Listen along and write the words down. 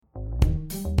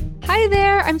Hi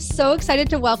there. I'm so excited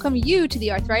to welcome you to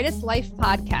the Arthritis Life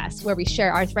podcast, where we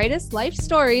share arthritis life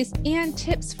stories and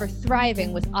tips for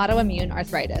thriving with autoimmune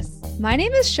arthritis. My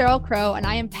name is Cheryl Crow, and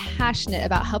I am passionate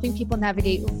about helping people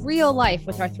navigate real life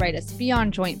with arthritis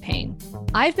beyond joint pain.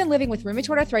 I've been living with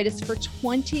rheumatoid arthritis for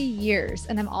 20 years,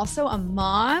 and I'm also a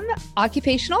mom,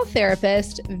 occupational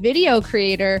therapist, video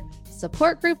creator,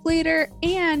 support group leader,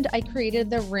 and I created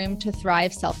the Room to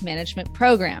Thrive self-management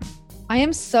program. I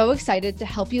am so excited to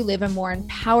help you live a more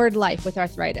empowered life with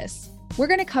arthritis. We're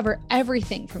going to cover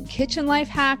everything from kitchen life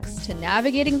hacks to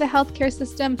navigating the healthcare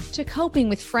system to coping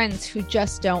with friends who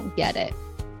just don't get it.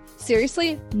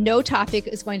 Seriously, no topic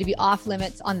is going to be off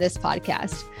limits on this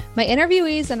podcast. My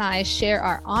interviewees and I share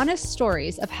our honest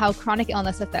stories of how chronic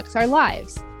illness affects our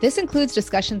lives. This includes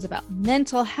discussions about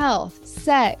mental health,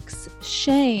 sex,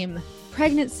 shame,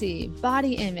 pregnancy,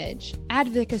 body image,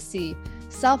 advocacy,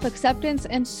 self-acceptance,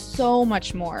 and so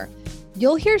much more.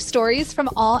 You'll hear stories from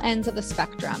all ends of the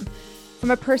spectrum,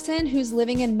 from a person who's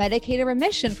living in medicated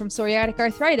remission from psoriatic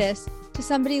arthritis to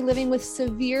somebody living with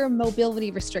severe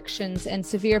mobility restrictions and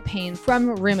severe pain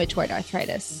from rheumatoid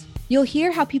arthritis. You'll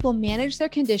hear how people manage their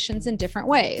conditions in different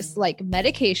ways, like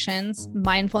medications,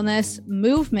 mindfulness,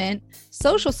 movement,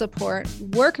 social support,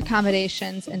 work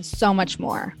accommodations, and so much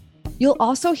more. You'll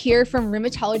also hear from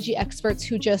rheumatology experts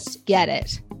who just get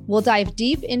it. We'll dive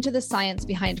deep into the science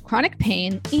behind chronic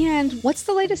pain and what's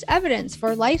the latest evidence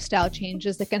for lifestyle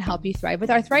changes that can help you thrive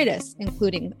with arthritis,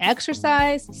 including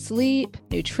exercise, sleep,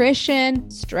 nutrition,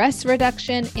 stress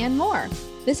reduction, and more.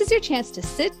 This is your chance to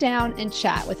sit down and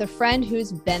chat with a friend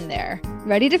who's been there.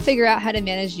 Ready to figure out how to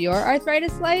manage your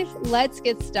arthritis life? Let's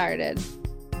get started.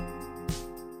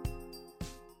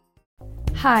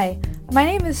 Hi, my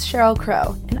name is Cheryl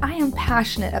Crow, and I am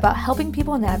passionate about helping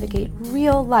people navigate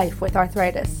real life with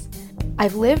arthritis.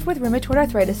 I've lived with rheumatoid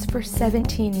arthritis for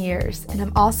 17 years, and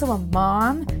I'm also a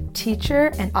mom,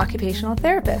 teacher, and occupational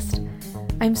therapist.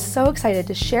 I'm so excited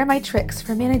to share my tricks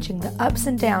for managing the ups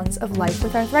and downs of life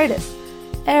with arthritis.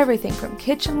 Everything from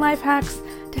kitchen life hacks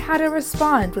to how to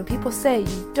respond when people say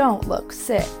you don't look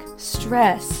sick,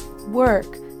 stress,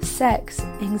 work, sex,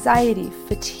 anxiety,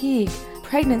 fatigue,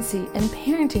 pregnancy, and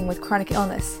parenting with chronic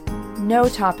illness. No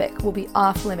topic will be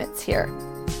off limits here.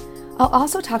 I'll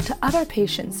also talk to other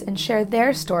patients and share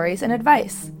their stories and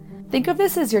advice. Think of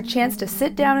this as your chance to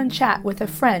sit down and chat with a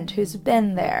friend who's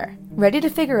been there. Ready to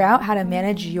figure out how to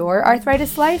manage your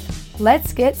arthritis life?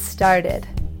 Let's get started.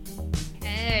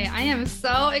 Hey, I am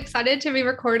so excited to be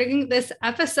recording this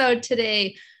episode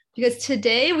today because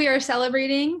today we are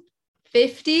celebrating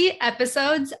 50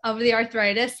 episodes of the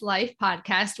Arthritis Life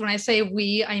podcast. When I say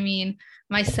we, I mean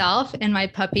myself and my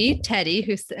puppy, Teddy,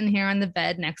 who's sitting here on the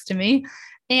bed next to me.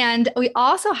 And we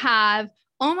also have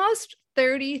almost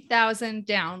 30,000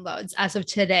 downloads as of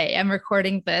today. I'm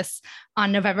recording this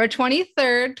on November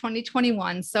 23rd,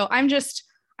 2021. So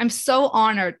I'm so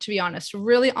honored, to be honest,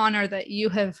 really honored that you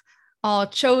have all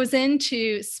chosen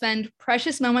to spend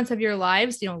precious moments of your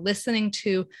lives, listening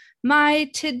to my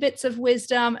tidbits of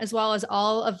wisdom, as well as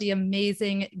all of the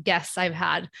amazing guests I've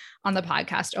had on the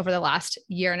podcast over the last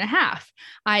year and a half.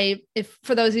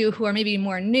 For those of you who are maybe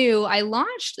more new, I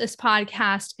launched this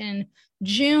podcast in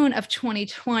June of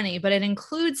 2020, but it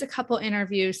includes a couple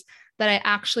interviews that I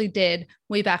actually did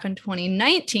way back in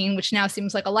 2019, which now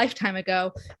seems like a lifetime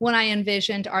ago, when I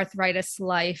envisioned Arthritis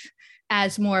Life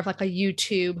as more of like a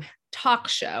YouTube talk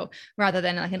show rather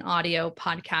than like an audio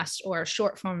podcast or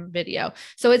short form video.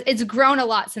 So it's grown a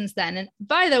lot since then. And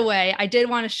by the way, I did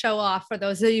want to show off for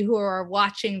those of you who are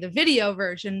watching the video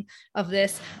version of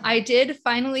this, I did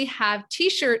finally have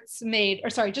t-shirts made,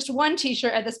 just one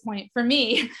t-shirt at this point for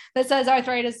me that says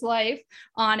Arthritis Life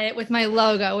on it with my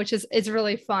logo, which is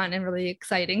really fun and really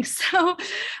exciting. So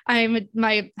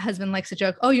my husband likes to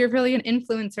joke, oh, you're really an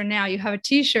influencer now. You have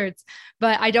t-shirts,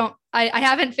 but I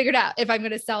haven't figured out if I'm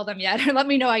going to sell them yet. Let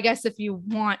me know, I guess, if you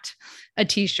want a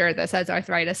t-shirt that says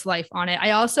Arthritis Life on it.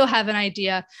 I also have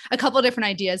a couple of different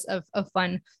ideas of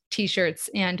fun t-shirts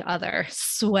and other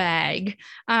swag.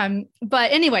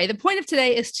 But anyway, the point of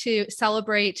today is to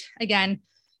celebrate, again,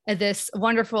 this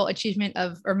wonderful achievement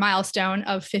or milestone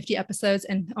of 50 episodes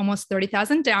and almost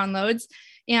 30,000 downloads.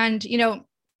 And,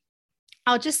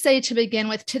 I'll just say to begin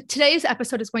with, today's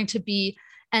episode is going to be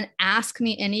an Ask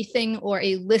Me Anything or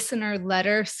a listener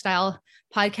letter style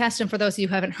podcast. And for those of you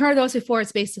who haven't heard those before,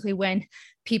 it's basically when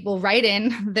people write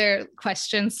in their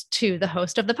questions to the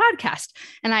host of the podcast.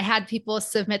 And I had people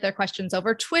submit their questions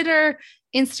over Twitter,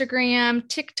 Instagram,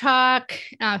 TikTok,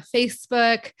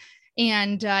 Facebook,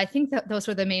 and I think that those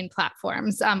were the main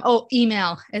platforms.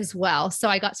 Email as well. So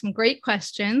I got some great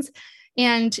questions.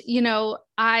 And,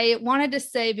 I wanted to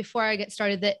say before I get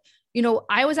started that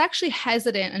I was actually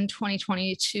hesitant in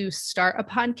 2020 to start a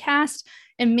podcast.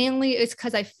 And mainly it's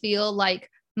because I feel like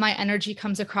my energy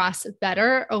comes across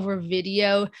better over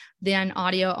video than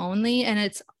audio only. And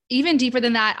it's even deeper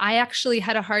than that. I actually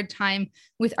had a hard time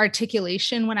with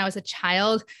articulation when I was a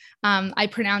child. I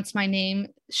pronounced my name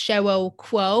Cheryl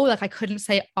Quo, like I couldn't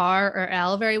say R or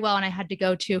L very well. And I had to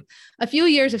go to a few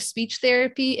years of speech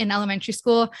therapy in elementary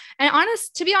school. And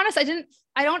to be honest, I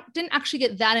didn't actually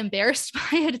get that embarrassed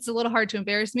by it. It's a little hard to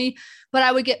embarrass me, but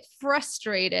I would get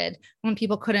frustrated when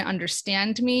people couldn't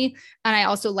understand me. And I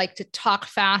also like to talk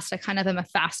fast. I kind of am a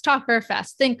fast talker,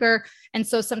 fast thinker. And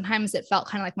so sometimes it felt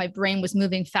kind of like my brain was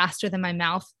moving faster than my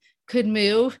mouth could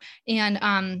move. And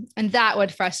that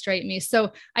would frustrate me.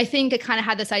 So I think it kind of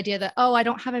had this idea that, oh, I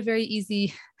don't have a very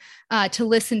easy to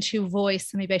listen to voice.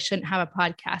 So maybe I shouldn't have a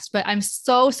podcast, but I'm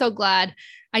so glad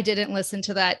I didn't listen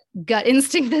to that gut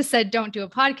instinct that said, don't do a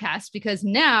podcast, because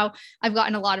now I've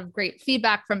gotten a lot of great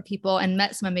feedback from people and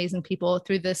met some amazing people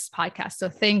through this podcast. So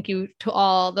thank you to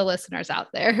all the listeners out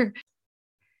there.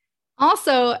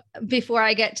 Also, before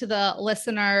I get to the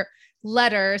listener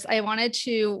letters, I wanted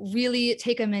to really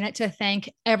take a minute to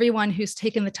thank everyone who's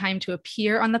taken the time to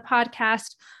appear on the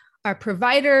podcast. Our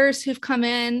providers who've come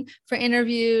in for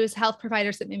interviews, health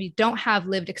providers that maybe don't have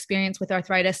lived experience with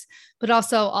arthritis, but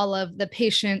also all of the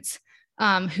patients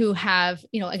who have,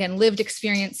 again, lived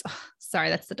experience. Oh, sorry,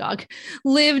 that's the dog.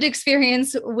 Lived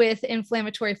experience with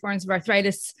inflammatory forms of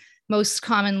arthritis, most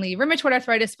commonly rheumatoid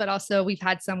arthritis, but also we've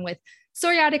had some with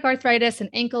psoriatic arthritis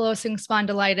and ankylosing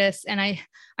spondylitis. And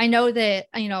I know that,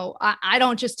 I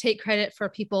don't just take credit for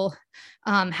people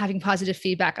having positive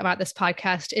feedback about this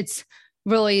podcast. It's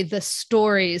really the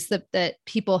stories that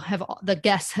the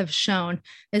guests have shown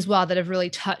as well that have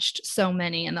really touched so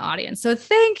many in the audience. So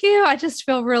thank you. I just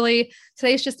feel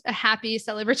today's just a happy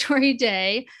celebratory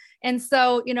day. And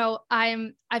so,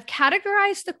 I've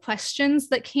categorized the questions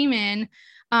that came in.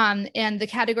 And the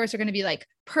categories are going to be like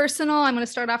personal. I'm going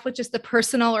to start off with just the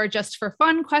personal or just for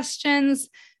fun questions.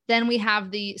 Then we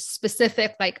have the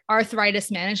specific like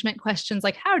arthritis management questions,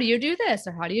 like how do you do this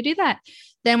or how do you do that?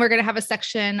 Then we're going to have a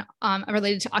section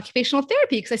related to occupational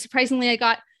therapy, because I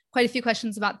got quite a few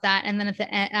questions about that. And then at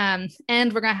the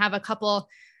end, we're going to have a couple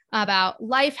about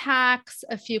life hacks,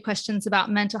 a few questions about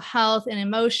mental health and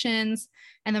emotions.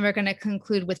 And then we're going to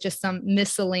conclude with just some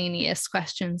miscellaneous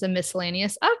questions and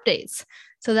miscellaneous updates.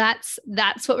 So that's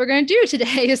what we're going to do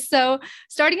today. So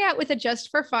starting out with the just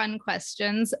for fun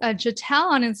questions,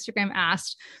 Jatel on Instagram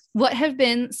asked, what have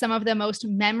been some of the most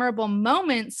memorable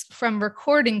moments from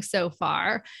recording so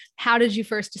far? How did you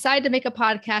first decide to make a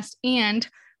podcast? And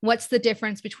what's the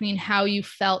difference between how you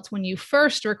felt when you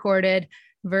first recorded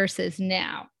versus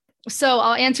now? So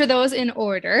I'll answer those in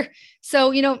order.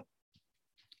 So,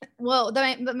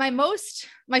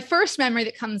 my first memory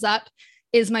that comes up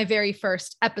is my very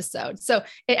first episode. So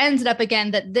it ended up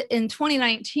again that in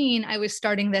 2019, I was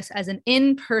starting this as an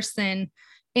in-person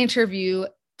interview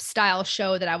style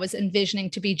show that I was envisioning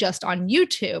to be just on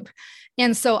YouTube.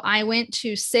 And so I went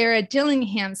to Sarah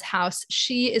Dillingham's house.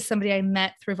 She is somebody I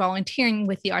met through volunteering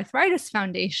with the Arthritis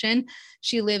Foundation.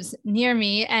 She lives near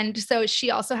me. And so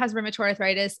she also has rheumatoid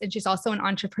arthritis, and she's also an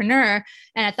entrepreneur.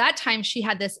 And at that time, she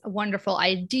had this wonderful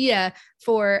idea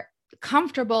for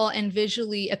comfortable and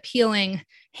visually appealing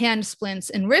hand splints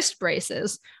and wrist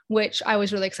braces, which I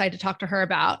was really excited to talk to her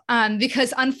about.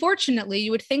 Because unfortunately,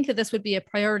 you would think that this would be a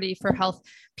priority for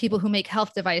people who make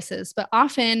health devices, but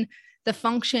often the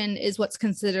function is what's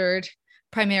considered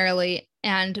primarily,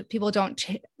 and people don't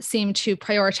seem to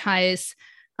prioritize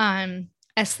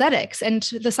aesthetics and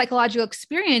the psychological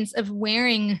experience of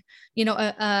wearing,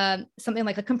 something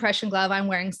like a compression glove. I'm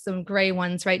wearing some gray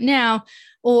ones right now,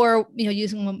 or,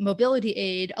 using a mobility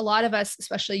aid. A lot of us,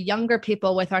 especially younger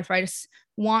people with arthritis,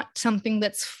 want something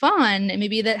that's fun and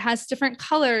maybe that has different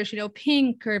colors,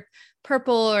 pink or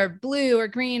purple or blue or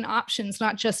green options,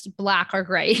 not just black or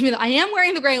gray. I am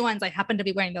wearing the gray ones. I happen to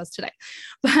be wearing those today.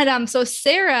 But so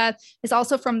Sarah is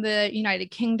also from the United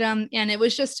Kingdom. And it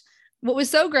was just, what was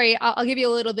so great, I'll give you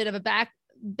a little bit of a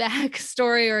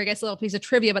backstory, or I guess a little piece of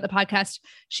trivia about the podcast.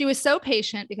 She was so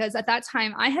patient because at that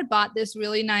time I had bought this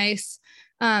really nice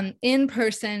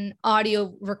in-person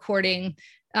audio recording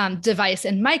device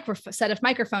and set of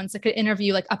microphones that could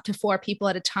interview like up to 4 people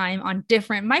at a time on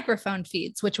different microphone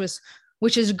feeds, which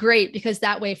is great because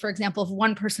that way, for example, if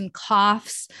one person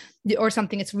coughs or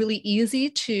something, it's really easy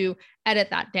to edit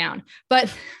that down.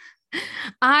 But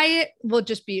I'll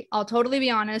totally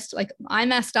be honest. Like, I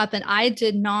messed up and I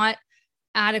did not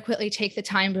adequately take the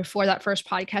time before that first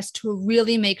podcast to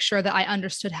really make sure that I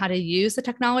understood how to use the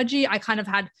technology. I kind of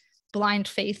had blind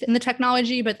faith in the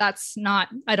technology, but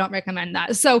I don't recommend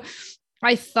that. So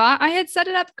I thought I had set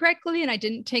it up correctly and I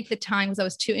didn't take the time because I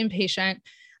was too impatient.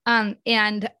 And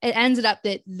it ended up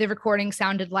that the recording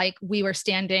sounded like we were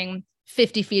standing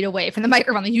 50 feet away from the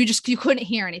microphone. You couldn't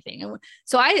hear anything.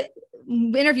 So I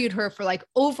interviewed her for like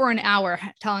over an hour,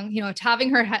 having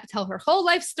her tell her whole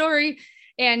life story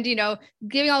and,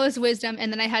 giving all this wisdom.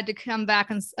 And then I had to come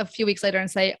back a few weeks later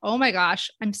and say, oh my gosh,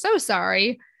 I'm so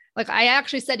sorry. Like I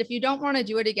actually said, if you don't want to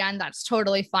do it again, that's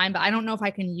totally fine. But I don't know if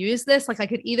I can use this. Like I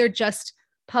could either just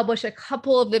publish a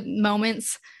couple of the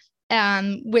moments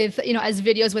with, as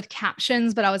videos with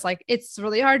captions, but I was like, it's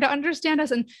really hard to understand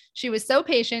us. And she was so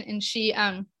patient and she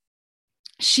had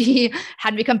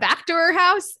me come back to her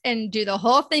house and do the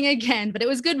whole thing again, but it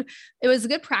was good. It was a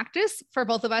good practice for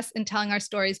both of us in telling our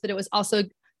stories, but it was also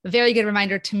a very good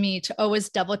reminder to me to always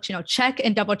check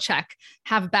and double check,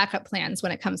 have backup plans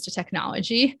when it comes to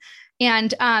technology.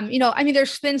 And,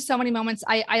 there's been so many moments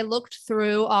I looked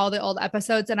through all the old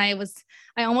episodes and I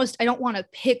don't want to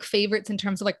pick favorites in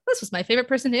terms of like, this was my favorite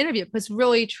person to interview, because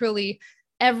really, truly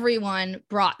everyone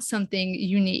brought something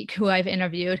unique who I've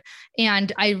interviewed.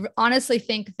 And I honestly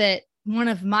think that one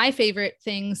of my favorite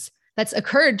things that's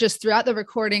occurred just throughout the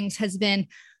recordings has been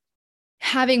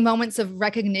having moments of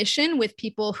recognition with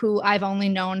people who I've only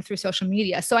known through social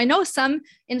media. So I know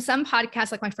in some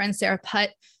podcasts, like my friend Sarah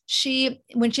Putt,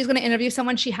 when she's going to interview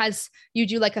someone, you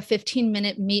do like a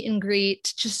 15-minute meet and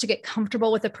greet just to get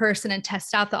comfortable with the person and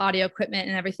test out the audio equipment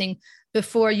and everything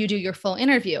before you do your full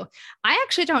interview. I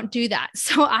actually don't do that.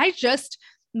 So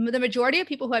the majority of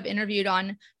people who I've interviewed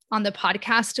on the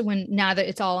podcast, now that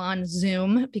it's all on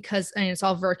Zoom it's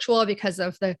all virtual because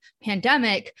of the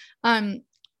pandemic,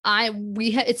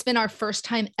 it's been our first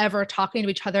time ever talking to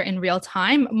each other in real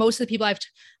time. Most of the people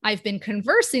I've been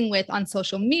conversing with on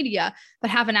social media, but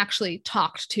haven't actually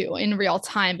talked to in real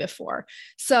time before.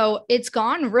 So it's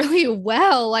gone really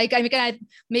well. Like,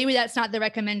 maybe that's not the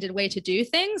recommended way to do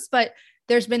things, but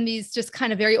there's been these just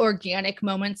kind of very organic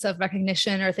moments of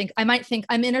recognition, or I might think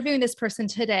I'm interviewing this person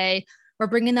today. We're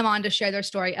bringing them on to share their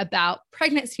story about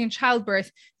pregnancy and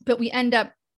childbirth, but we end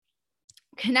up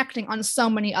connecting on so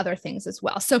many other things as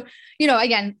well. So,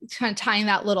 again, kind of tying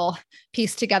that little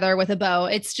piece together with a bow,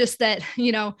 it's just that,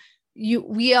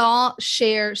 we all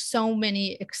share so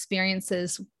many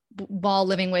experiences while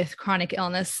living with chronic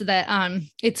illness that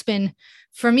it's been,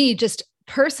 for me, just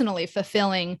personally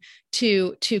fulfilling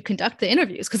to conduct the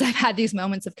interviews, because I've had these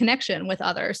moments of connection with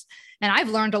others and I've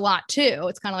learned a lot too.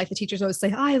 It's kind of like the teachers always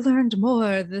say, I learned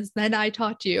more than I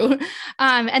taught you.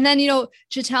 And then,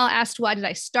 Jatel asked, why did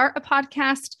I start a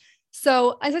podcast?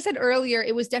 So as I said earlier,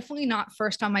 it was definitely not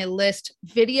first on my list.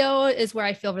 Video is where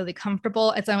I feel really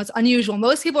comfortable. It's almost unusual.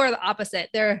 Most people are the opposite.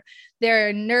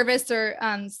 They're nervous or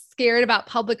scared about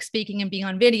public speaking and being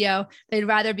on video. They'd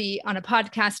rather be on a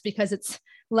podcast because it's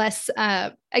less,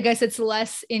 it's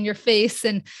less in your face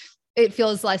and it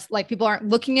feels less like people aren't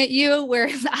looking at you.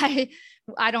 Whereas I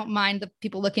don't mind the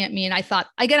people looking at me. And I thought,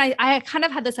 again, I kind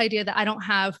of had this idea that I don't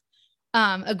have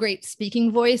a great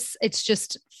speaking voice. It's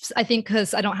just, I think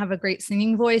because I don't have a great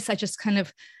singing voice, I just kind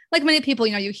of, like many people,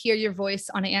 you hear your voice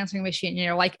on an answering machine and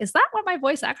you're like, is that what my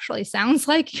voice actually sounds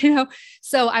like?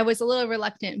 So I was a little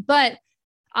reluctant, but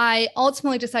I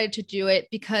ultimately decided to do it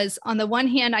because on the one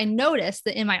hand, I noticed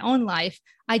that in my own life,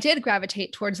 I did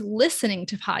gravitate towards listening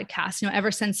to podcasts,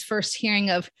 ever since first hearing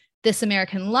of This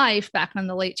American Life back in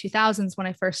the late 2000s, when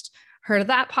I first heard of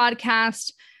that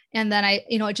podcast. And then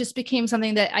it just became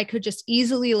something that I could just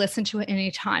easily listen to at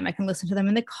any time. I can listen to them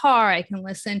in the car. I can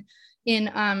listen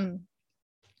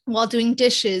while doing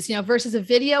dishes, versus a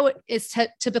video is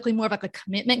typically more of like a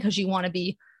commitment because you want to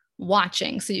be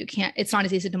watching. So it's not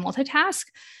as easy to multitask.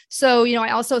 So,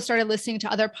 I also started listening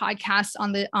to other podcasts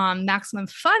on the Maximum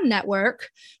Fun Network,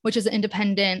 which is an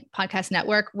independent podcast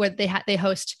network where they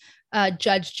host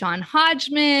Judge John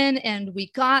Hodgman and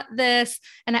We Got This.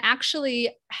 And I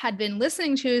actually had been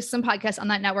listening to some podcasts on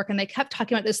that network and they kept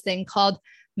talking about this thing called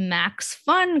Max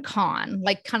Fun Con,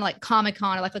 like kind of like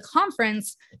Comic-Con or like a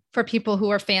conference for people who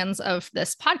are fans of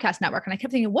this podcast network. And I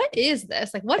kept thinking, what is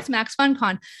this? Like, what's Max Fun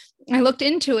Con? And I looked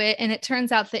into it and it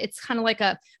turns out that it's kind of like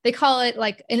they call it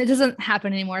like, and it doesn't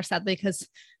happen anymore, sadly, because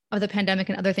of the pandemic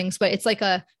and other things, but it's like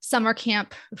a summer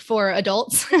camp for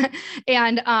adults.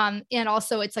 And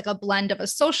also it's like a blend of a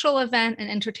social event, an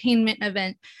entertainment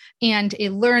event, and a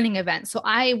learning event. So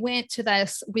I went to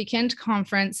this weekend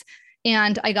conference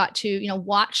and I got to,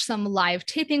 watch some live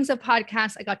tapings of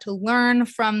podcasts. I got to learn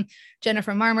from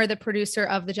Jennifer Marmer, the producer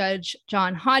of the Judge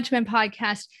John Hodgman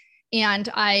podcast. And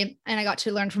I got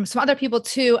to learn from some other people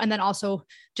too. And then also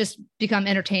just become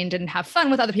entertained and have fun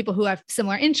with other people who have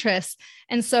similar interests.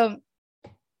 And so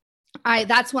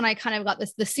that's when I kind of got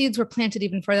this, the seeds were planted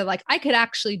even further. Like I could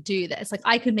actually do this. Like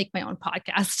I could make my own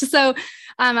podcast. So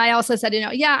I also said,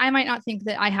 yeah, I might not think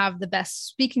that I have the best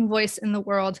speaking voice in the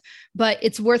world, but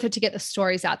it's worth it to get the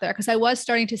stories out there. Cause I was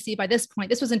starting to see by this point,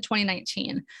 this was in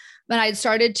 2019, but I had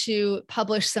started to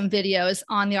publish some videos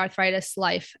on the Arthritis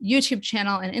Life YouTube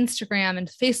channel and Instagram and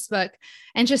Facebook,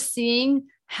 and just seeing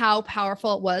how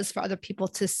powerful it was for other people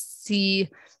to see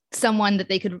someone that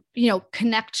they could,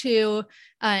 connect to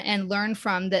and learn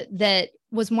from, that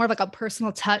was more of like a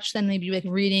personal touch than maybe like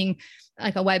reading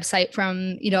like a website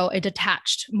from,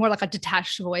 more like a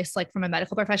detached voice, like from a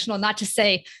medical professional. Not to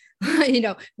say,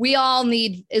 we all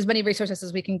need as many resources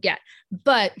as we can get,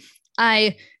 but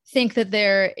I think that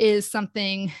there is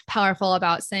something powerful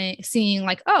about seeing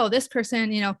like, oh, this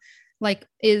person,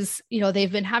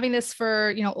 they've been having this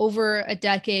for, over a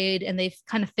decade, and they've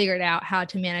kind of figured out how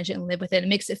to manage it and live with it. It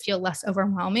makes it feel less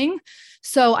overwhelming.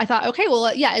 So I thought, okay,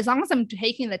 well, yeah, as long as I'm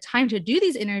taking the time to do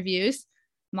these interviews,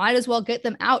 might as well get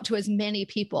them out to as many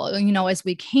people, as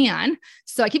we can.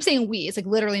 So I keep saying we, it's like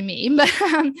literally me, but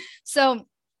so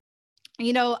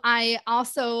I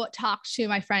also talked to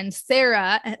my friend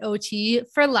Sarah at OT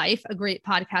for Life, a great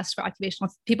podcast for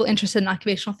occupational people interested in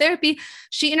occupational therapy.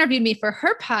 She interviewed me for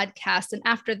her podcast. And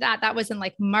after that was in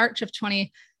like March of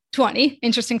 2020,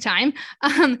 interesting time.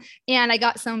 And I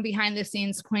got some behind the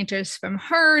scenes pointers from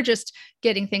her, just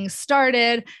getting things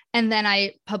started. And then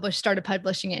I started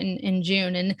publishing it in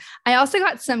June. And I also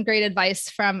got some great advice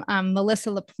from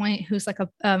Melissa Lapointe, who's like a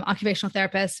occupational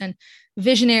therapist and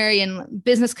visionary and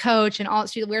business coach, and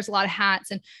she wears a lot of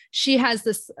hats. And she has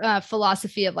this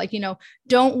philosophy of like,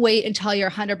 don't wait until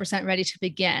you're 100% ready to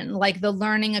begin. Like the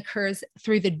learning occurs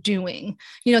through the doing,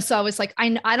 so I was like,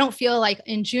 I don't feel like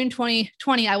in June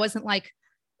 2020, I wasn't like,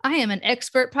 I am an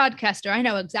expert podcaster. I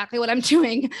know exactly what I'm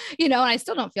doing, and I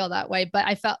still don't feel that way, but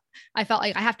I felt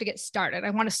like I have to get started.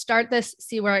 I want to start this,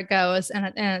 see where it goes.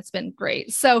 And it's been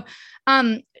great. So,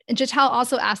 Jatel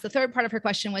also asked, the third part of her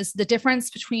question was the difference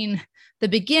between the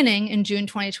beginning in June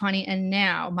 2020 and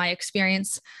now. My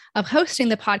experience of hosting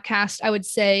the podcast, I would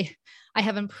say I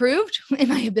have improved in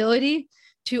my ability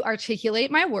to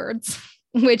articulate my words,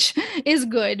 which is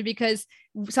good, because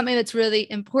something that's really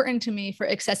important to me for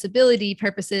accessibility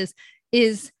purposes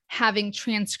is having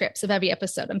transcripts of every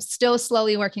episode. I'm still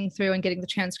slowly working through and getting the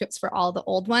transcripts for all the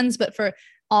old ones, but for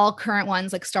all current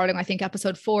ones, like starting, I think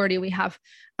episode 40, we have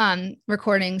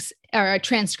recordings or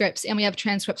transcripts, and we have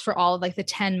transcripts for all of like the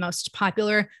 10 most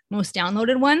popular, most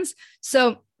downloaded ones.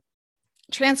 So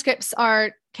transcripts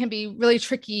can be really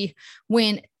tricky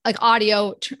when like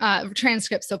audio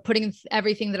transcripts. So putting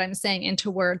everything that I'm saying into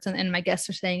words and my guests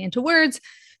are saying into words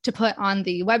to put on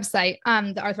the website,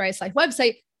 the Arthritis Life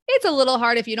website. It's a little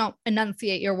hard if you don't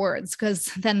enunciate your words, because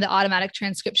then the automatic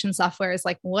transcription software is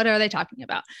like, what are they talking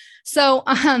about? So,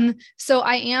 I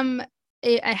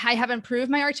have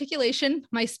improved my articulation.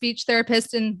 My speech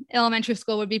therapist in elementary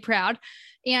school would be proud.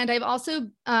 And I've also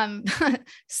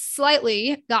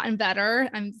slightly gotten better.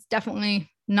 I'm definitely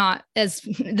not, as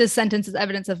this sentence is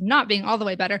evidence of not being all the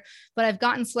way better, but I've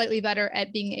gotten slightly better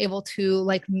at being able to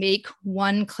like make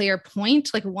one clear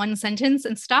point, like one sentence,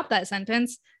 and stop that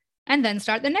sentence and then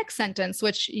start the next sentence,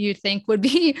 which you think would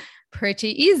be pretty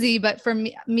easy. But for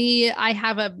me, I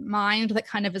have a mind that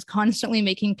kind of is constantly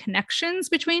making connections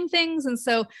between things. And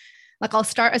so like I'll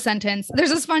start a sentence.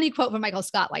 There's this funny quote from Michael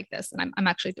Scott like this, and I'm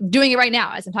actually doing it right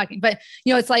now as I'm talking, but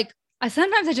it's like,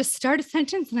 sometimes I just start a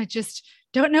sentence and I just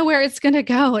don't know where it's going to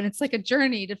go. And it's like a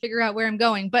journey to figure out where I'm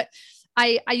going. But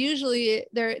I usually,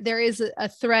 there is a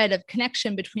thread of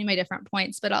connection between my different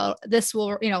points, but this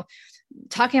will,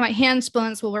 talking about hand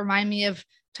splints will remind me of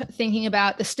thinking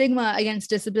about the stigma against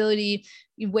disability,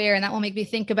 and that will make me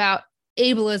think about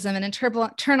ableism and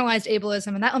internalized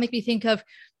ableism. And that will make me think of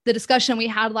the discussion we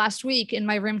had last week in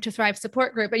my Room to Thrive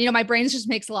support group. And, my brain just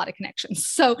makes a lot of connections.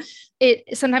 So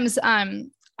sometimes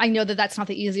I know that that's not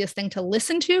the easiest thing to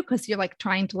listen to, because you're like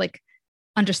trying to like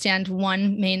understand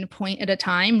one main point at a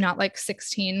time, not like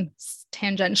 16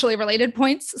 tangentially related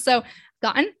points. So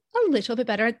gotten a little bit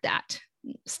better at that.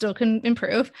 Still can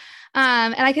improve.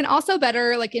 And I can also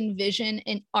better like envision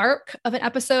an arc of an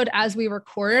episode as we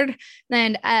record.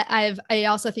 And I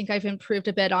also think I've improved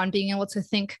a bit on being able to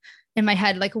think in my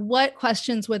head, like what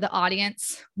questions would the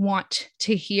audience want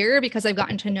to hear? Because I've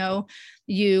gotten to know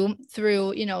you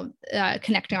through,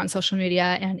 connecting on social media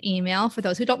and email. For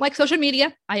those who don't like social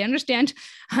media, I understand.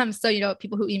 So,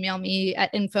 people who email me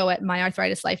at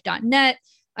info@myarthritislife.net,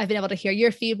 I've been able to hear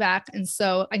your feedback. And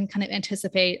so I can kind of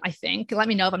anticipate, I think, let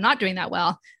me know if I'm not doing that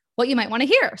well, what you might want to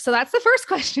hear. So that's the first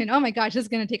question. Oh my gosh, this is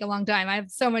going to take a long time. I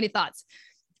have so many thoughts.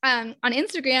 On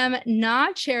Instagram,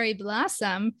 Na Cherry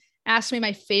Blossom asked me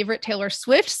my favorite Taylor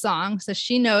Swift song. So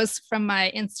she knows from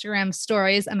my Instagram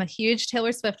stories, I'm a huge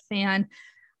Taylor Swift fan.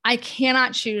 I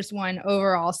cannot choose one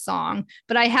overall song,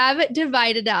 but I have it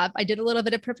divided up. I did a little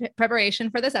bit of preparation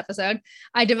for this episode.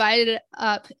 I divided it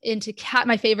up into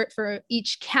my favorite for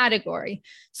each category.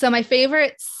 So my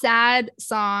favorite sad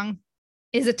song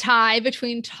is a tie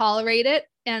between Tolerate It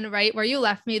and Right Where You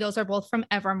Left Me. Those are both from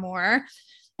Evermore.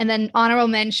 And then honorable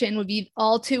mention would be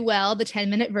All Too Well, the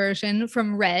 10-minute version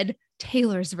from Red,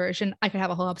 Taylor's version. I could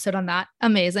have a whole episode on that.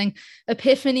 Amazing.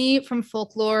 Epiphany from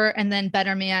Folklore, and then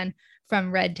Better Man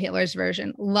from Red, Taylor's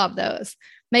version. Love those.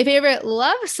 My favorite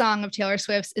love song of Taylor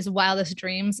Swift's is Wildest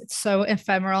Dreams. It's so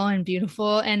ephemeral and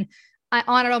beautiful. And I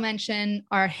honorable mention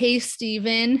are Hey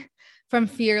Steven from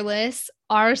Fearless,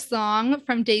 Our Song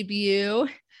from Debut,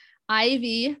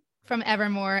 Ivy from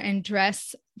Evermore, and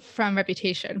Dress from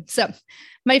Reputation. So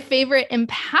my favorite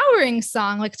empowering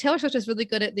song, like Taylor Swift is really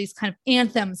good at these kind of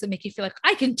anthems that make you feel like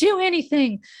I can do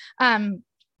anything.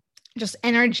 Just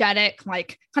energetic,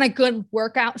 like kind of good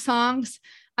workout songs.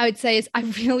 I would say is I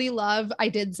really love I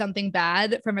Did Something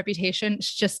Bad from Reputation.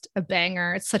 It's just a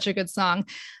banger. It's such a good song.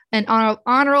 And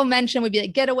honorable mention would be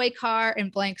like Getaway Car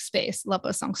and Blank Space. Love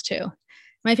those songs too.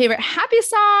 My favorite happy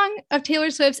song of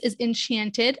Taylor Swift's is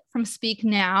Enchanted from Speak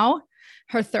Now,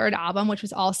 her third album, which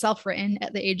was all self-written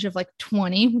at the age of like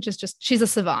 20, which is just, she's a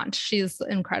savant. She's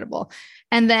incredible.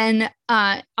 And then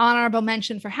honorable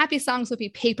mention for happy songs would be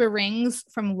Paper Rings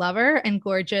from Lover and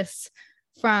Gorgeous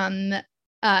from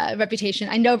Reputation.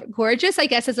 I know Gorgeous, I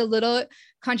guess, is a little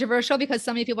controversial because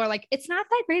so many people are like, it's not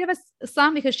that great of a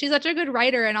song because she's such a good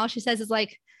writer. And all she says is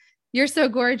like, you're so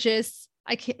gorgeous.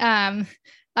 I can't,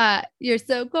 you're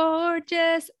so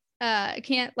gorgeous.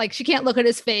 She can't look at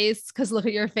his face because look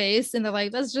at your face. And they're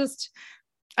like, that's just,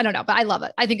 I don't know, but I love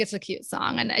it. I think it's a cute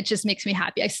song and it just makes me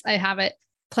happy. I have it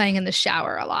playing in the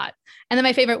shower a lot. And then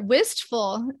my favorite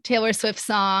wistful Taylor Swift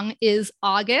song is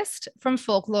August from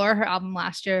Folklore, her album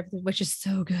last year, which is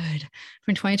so good,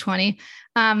 from 2020.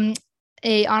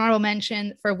 A honorable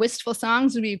mention for wistful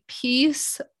songs would be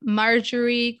Peace,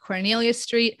 Marjorie, Cornelia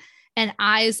Street, and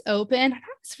Eyes Open.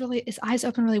 Is Eyes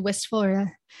Open really wistful?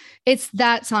 Or it's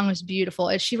that song was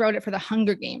beautiful. She wrote it for the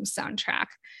Hunger Games soundtrack.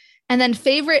 And then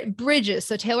favorite bridges.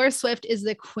 So Taylor Swift is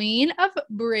the queen of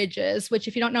bridges, which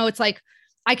if you don't know, it's like,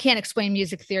 I can't explain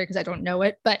music theory because I don't know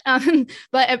it, but a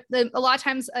lot of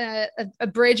times a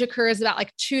bridge occurs about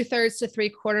like 2/3 to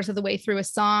 3/4 of the way through a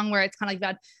song where it's kind of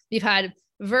like you've had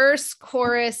verse,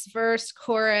 chorus,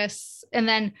 and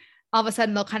then all of a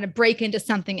sudden they'll kind of break into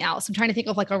something else. I'm trying to think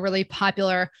of like a really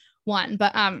popular one,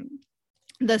 but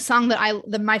the song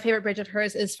that my favorite bridge of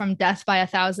hers is from Death by a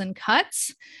Thousand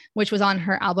Cuts, which was on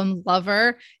her album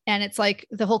Lover. And it's like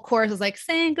the whole chorus is like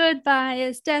saying goodbye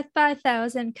is death by a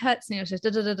thousand cuts. You know, it's just da,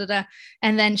 da, da, da, da.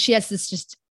 And then she has this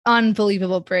just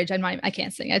unbelievable bridge. I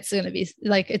can't sing. It's going to be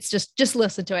like, it's just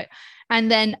listen to it.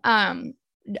 And then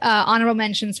honorable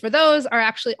mentions for those are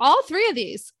actually all three of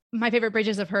these. My favorite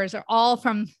bridges of hers are all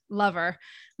from Lover,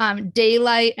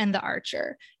 Daylight, and The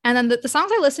Archer. And then the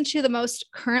songs I listen to the most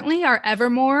currently are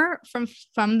Evermore from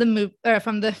the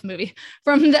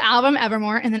album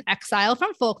Evermore, and then Exile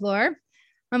from Folklore.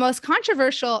 My most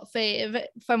controversial fave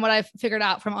from what I've figured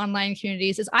out from online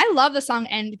communities is I love the song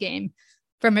Endgame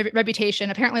from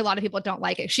Reputation. Apparently a lot of people don't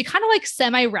like it. She kind of like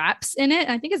semi-raps in it,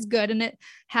 and I think it's good, and it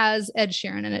has Ed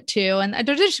Sheeran in it too. And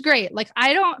they're just great. Like,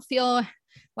 I don't feel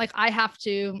like I have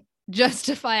to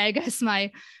justify, I guess,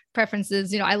 my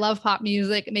preferences. You know, I love pop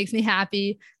music. It makes me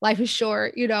happy. Life is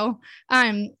short, you know.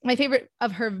 My favorite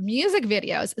of her music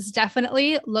videos is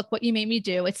definitely Look What You Made Me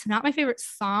Do. It's not my favorite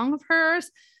song of hers,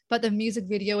 but the music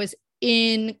video is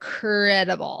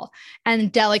incredible. And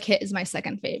Delicate is my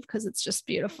second fave because it's just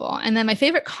beautiful. And then my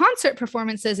favorite concert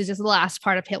performances is just the last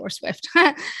part of Taylor Swift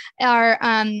are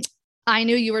I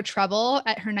Knew You Were Trouble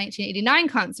at her 1989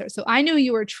 concert. So I Knew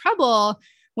You Were Trouble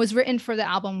was written for the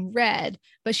album Red,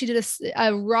 but she did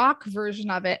a rock version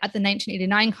of it at the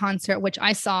 1989 concert, which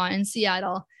I saw in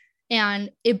Seattle, and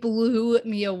it blew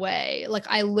me away. Like,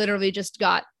 I literally just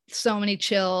got so many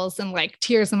chills and like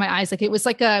tears in my eyes. Like, it was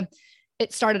like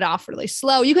it started off really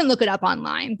slow. You can look it up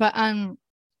online, but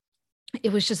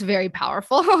it was just very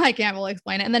powerful. I can't really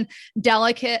explain it. And then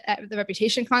Delicate at the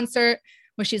Reputation concert,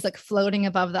 where she's like floating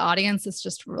above the audience, is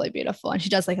just really beautiful. And she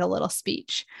does like a little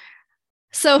speech.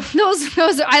 So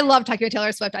those are, I love talking about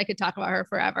Taylor Swift. I could talk about her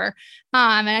forever.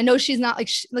 And I know she's not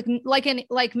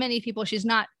like many people, she's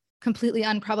not completely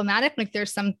unproblematic. Like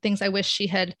there's some things I wish she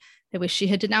had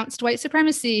denounced white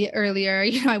supremacy earlier.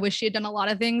 I wish she had done a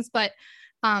lot of things, but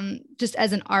just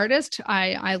as an artist,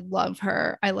 I love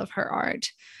her. I love her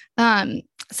art.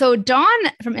 So Dawn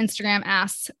from Instagram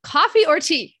asks, coffee or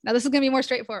tea? Now this is going to be more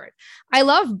straightforward. I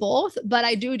love both, but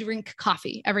I do drink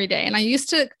coffee every day. And I used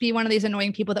to be one of these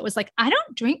annoying people that was like, I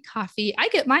don't drink coffee. I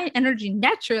get my energy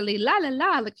naturally, la, la,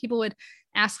 la. Like people would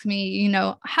ask me,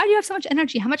 how do you have so much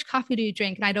energy? How much coffee do you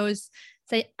drink? And I'd always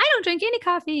say, I don't drink any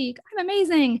coffee. I'm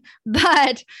amazing.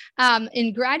 But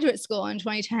in graduate school in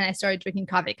 2010, I started drinking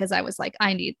coffee because I was like,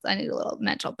 I need a little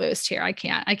mental boost here. I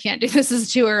can't do this. This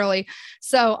is too early.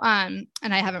 So, and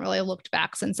I haven't really looked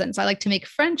back since then. So I like to make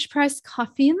French press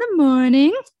coffee in the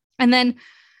morning. And then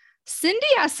Cindy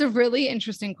asked a really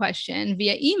interesting question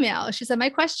via email. She said, my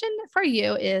question for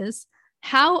you is,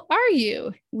 how are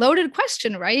you? Loaded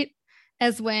question, right?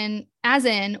 As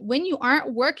in when you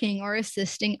aren't working or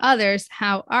assisting others,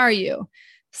 how are you?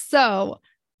 So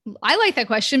I like that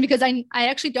question because I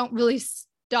actually don't really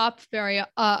stop very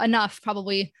enough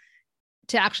probably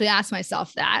to actually ask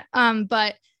myself that.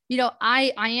 But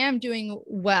I am doing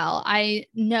well. I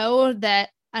know that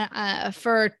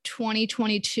for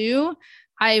 2022,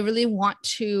 I really want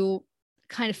to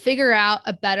kind of figure out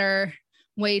a better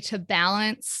way to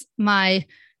balance my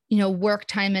work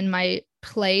time and my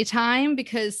play time,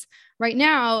 because right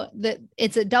now that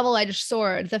it's a double-edged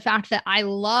sword. The fact that I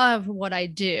love what I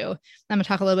do, I'm going to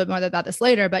talk a little bit more about this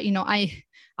later, but I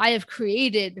have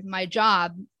created my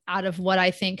job out of what I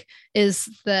think is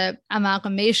the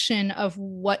amalgamation of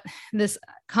what this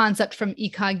concept from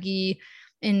Ikagi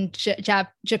in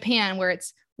Japan, where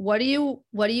it's what do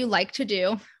you like to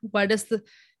do? What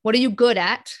are you good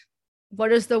at? What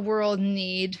does the world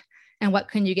need? And what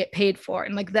can you get paid for?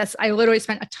 And like this, I literally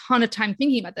spent a ton of time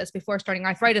thinking about this before starting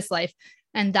Arthritis Life.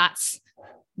 And that's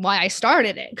why I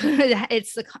started it.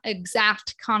 It's the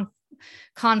exact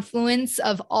confluence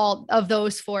of all of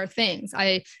those four things.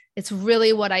 It's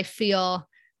really what I feel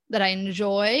that I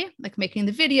enjoy, like making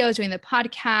the videos, doing the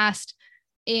podcast,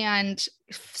 and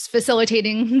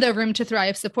facilitating the Room to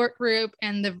Thrive support group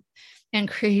and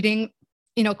creating,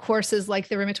 courses like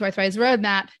the Rheumatoid Arthritis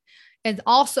Roadmap. And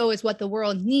also is what the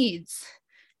world needs.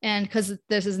 And because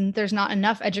there's not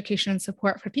enough education and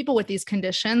support for people with these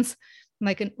conditions,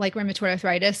 like rheumatoid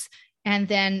arthritis. And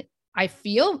then I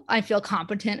feel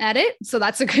competent at it. So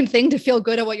that's a good thing, to feel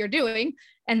good at what you're doing.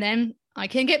 And then I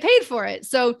can get paid for it.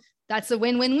 So that's a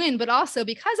win-win-win. But also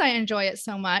because I enjoy it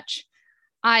so much,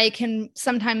 I can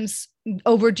sometimes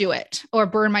overdo it or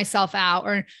burn myself out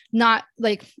or not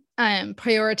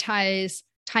prioritize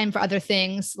time for other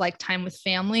things like time with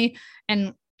family.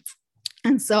 And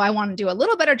so I want to do a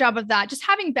little better job of that, just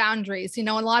having boundaries. A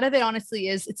lot of it honestly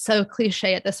it's so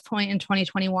cliche at this point in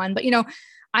 2021, but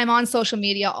I'm on social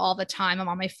media all the time. I'm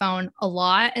on my phone a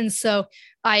lot. And so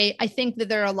I think that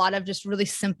there are a lot of just really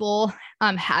simple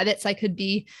habits I could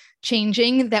be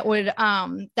changing that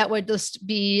would just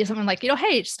be something like,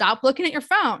 hey, stop looking at your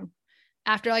phone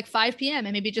after like 5 p.m.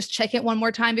 and maybe just check it one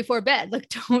more time before bed. Like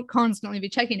don't constantly be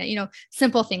checking it,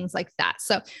 simple things like that.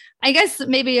 So I guess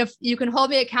maybe if you can hold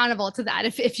me accountable to that,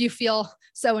 if you feel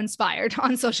so inspired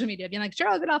on social media, being like,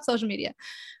 Cheryl, get off social media.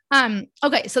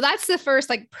 Okay. So that's the first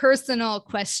like personal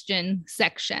question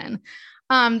section.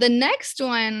 The next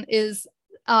one is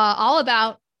all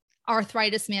about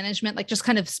arthritis management, like just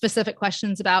kind of specific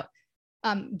questions about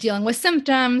dealing with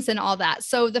symptoms and all that.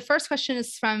 So the first question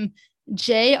is from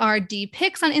JRD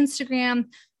Pics on Instagram.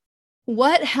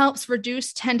 What helps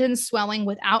reduce tendon swelling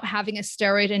without having a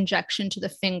steroid injection to the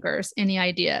fingers? Any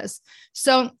ideas?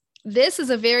 So this is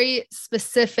a very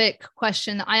specific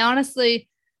question. I honestly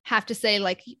have to say,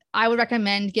 like, I would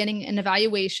recommend getting an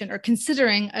evaluation or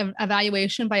considering an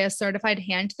evaluation by a certified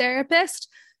hand therapist,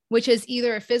 which is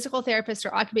either a physical therapist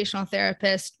or occupational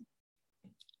therapist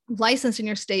licensed in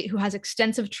your state who has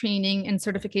extensive training and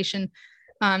certification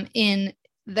in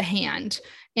the hand.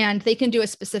 And they can do a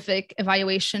specific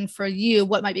evaluation for you,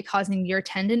 what might be causing your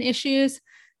tendon issues,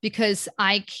 because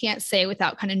I can't say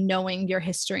without kind of knowing your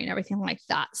history and everything like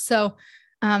that. So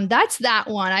that's that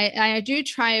one. I do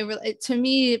try, to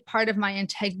me, part of my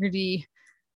integrity,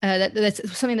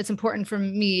 that's something that's important for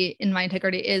me in my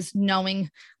integrity, is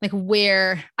knowing like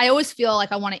where I always feel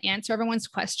like I want to answer everyone's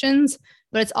questions,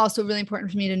 but it's also really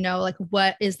important for me to know like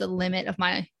what is the limit of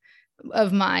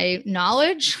my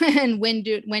knowledge and when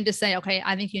to say, okay,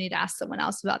 I think you need to ask someone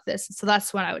else about this. So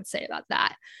that's what I would say about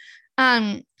that.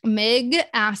 Meg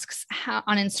asks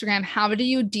on Instagram, how do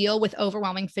you deal with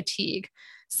overwhelming fatigue?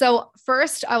 So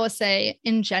first I will say,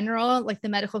 in general, like the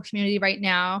medical community right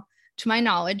now, to my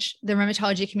knowledge, the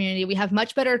rheumatology community, we have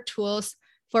much better tools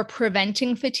for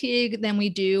preventing fatigue than we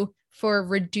do for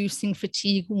reducing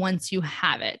fatigue once you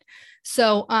have it.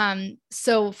 So,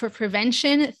 so for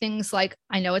prevention, things like,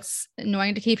 I know it's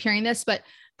annoying to keep hearing this, but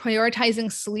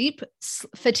prioritizing sleep.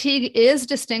 Fatigue is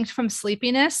distinct from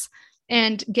sleepiness,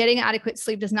 and getting adequate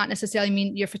sleep does not necessarily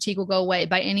mean your fatigue will go away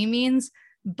by any means.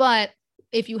 But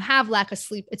if you have lack of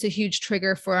sleep, it's a huge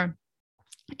trigger for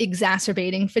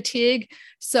exacerbating fatigue.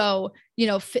 So,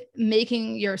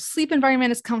 making your sleep environment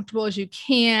as comfortable as you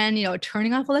can,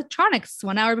 turning off electronics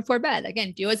 1 hour before bed.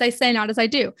 Again, do as I say, not as I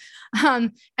do.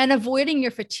 And avoiding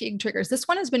your fatigue triggers. This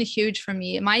one has been huge for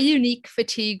me. My unique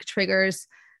fatigue triggers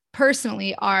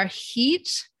personally are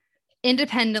heat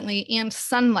independently and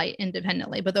sunlight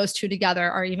independently, but those two together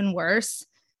are even worse.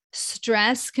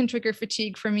 Stress can trigger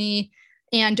fatigue for me,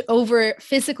 and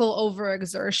physical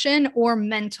overexertion or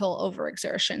mental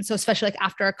overexertion. So especially like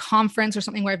after a conference or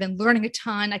something where I've been learning a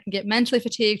ton, I can get mentally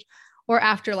fatigued, or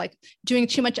after like doing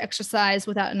too much exercise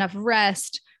without enough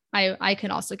rest, I can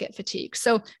also get fatigued.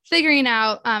 So figuring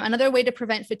out another way to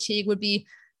prevent fatigue would be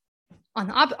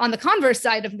on the converse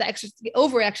side of the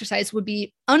over exercise would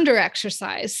be under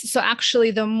exercise. So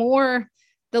actually the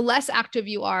less active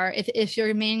you are, if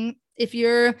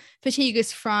your fatigue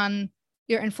is from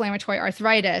your inflammatory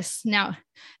arthritis now,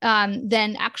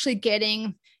 then actually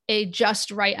getting a just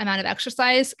right amount of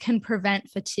exercise can prevent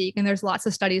fatigue. And there's lots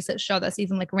of studies that show this,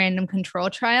 even like randomized control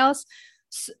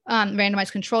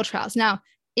trials. Now,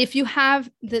 if you have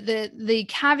the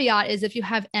caveat is if you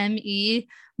have ME,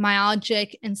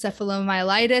 myalgic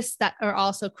encephalomyelitis, that are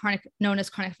also known as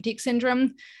chronic fatigue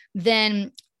syndrome,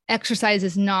 then exercise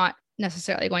is not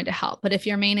necessarily going to help. But if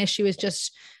your main issue is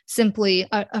just simply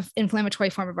a inflammatory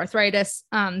form of arthritis,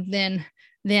 then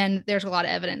there's a lot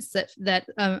of evidence that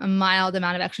a mild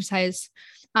amount of exercise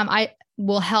I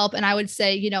will help. And I would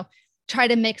say, try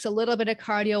to mix a little bit of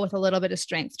cardio with a little bit of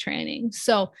strength training.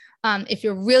 So if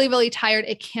you're really, really tired,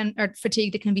 or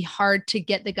fatigued, it can be hard to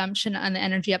get the gumption and the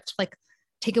energy up to like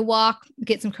take a walk,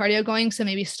 get some cardio going. So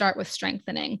maybe start with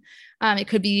strengthening. It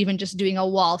could be even just doing a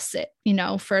wall sit,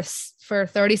 for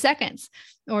 30 seconds,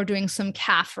 or doing some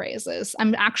calf raises.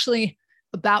 I'm actually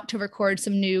about to record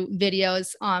some new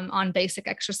videos on basic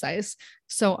exercise.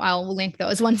 So I'll link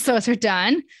those once those are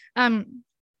done.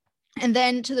 And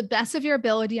then to the best of your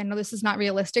ability, I know this is not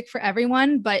realistic for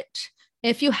everyone, but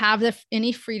if you have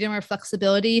any freedom or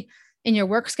flexibility in your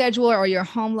work schedule or your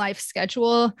home life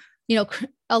schedule,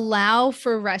 allow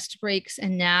for rest breaks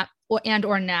and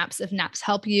or naps if naps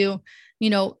help you.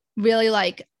 Really,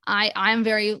 like I'm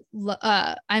very,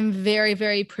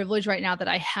 very privileged right now that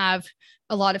I have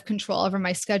a lot of control over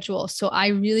my schedule. So I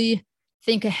really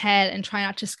think ahead and try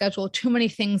not to schedule too many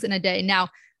things in a day. Now,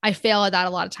 I fail at that a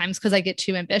lot of times because I get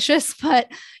too ambitious,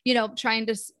 but, trying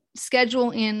to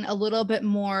schedule in a little bit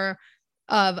more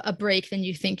of a break than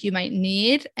you think you might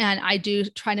need. And I do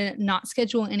try to not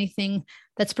schedule anything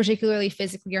that's particularly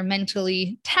physically or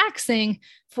mentally taxing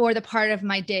for the part of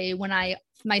my day when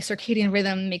my circadian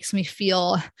rhythm makes me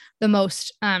feel the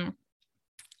most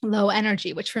low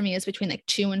energy, which for me is between like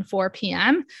 2 and 4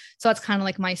 p.m. So that's kind of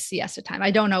like my siesta time.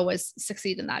 I don't always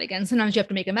succeed in that. Again, sometimes you have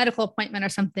to make a medical appointment or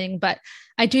something, but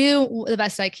I do the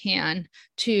best I can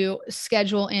to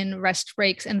schedule in rest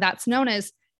breaks. And that's known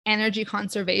as energy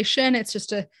conservation. It's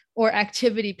just or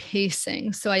activity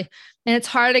pacing. And it's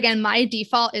hard. Again, my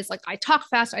default is like, I talk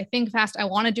fast, I think fast, I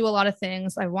want to do a lot of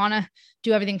things. I want to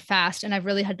do everything fast. And I've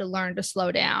really had to learn to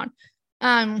slow down.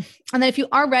 And then if you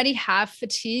already have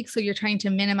fatigue, so you're trying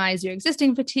to minimize your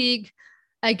existing fatigue,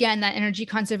 again, that energy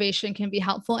conservation can be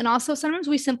helpful. And also sometimes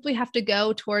we simply have to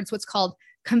go towards what's called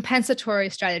compensatory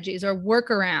strategies or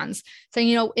workarounds,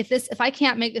 saying, if I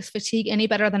can't make this fatigue any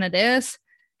better than it is,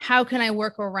 how can I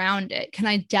work around it? Can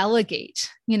I delegate?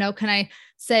 Can I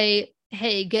say,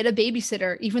 hey, get a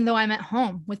babysitter, even though I'm at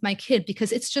home with my kid,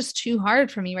 because it's just too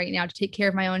hard for me right now to take care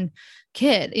of my own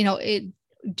kid.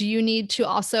 Do you need to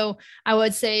also, I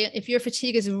would say, if your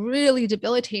fatigue is really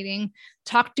debilitating,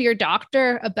 talk to your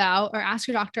doctor about, or ask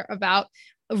your doctor about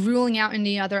ruling out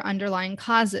any other underlying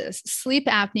causes. Sleep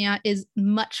apnea is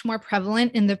much more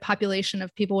prevalent in the population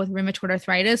of people with rheumatoid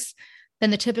arthritis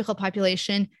than the typical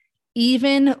population,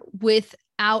 even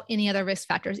without any other risk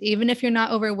factors. Even if you're not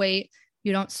overweight,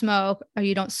 you don't smoke, or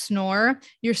you don't snore,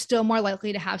 you're still more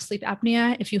likely to have sleep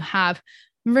apnea if you have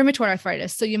rheumatoid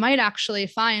arthritis. So you might actually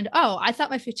find, oh, I thought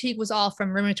my fatigue was all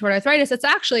from rheumatoid arthritis. It's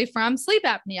actually from sleep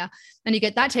apnea. And you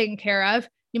get that taken care of,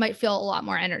 you might feel a lot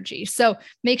more energy. So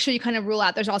make sure you kind of rule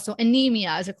out. There's also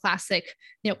anemia as a classic,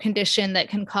 condition that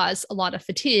can cause a lot of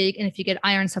fatigue. And if you get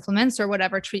iron supplements or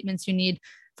whatever treatments you need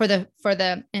for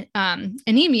the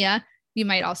anemia, you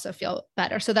might also feel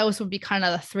better. So those would be kind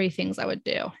of the 3 things I would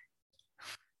do.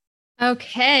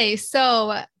 Okay,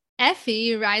 so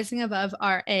Effie, Rising Above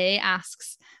RA,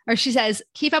 asks, or she says,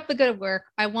 keep up the good work.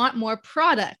 I want more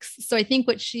products. So I think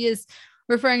what she is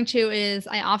referring to is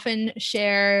I often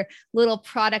share little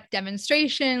product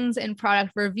demonstrations and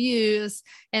product reviews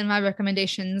and my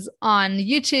recommendations on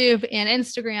YouTube and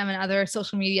Instagram and other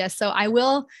social media. So I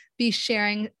will be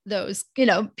sharing those,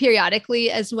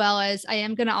 periodically, as well as I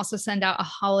am going to also send out a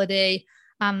holiday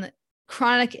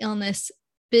chronic illness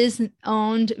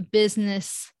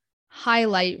business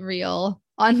highlight reel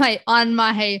on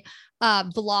my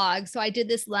blog. So I did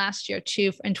this last year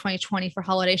too in 2020 for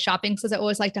holiday shopping, because I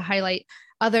always like to highlight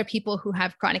other people who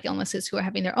have chronic illnesses who are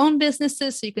having their own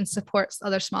businesses, so you can support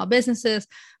other small businesses.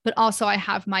 But also I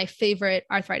have my favorite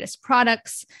arthritis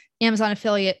products Amazon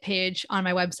affiliate page on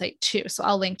my website too. So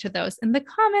I'll link to those in the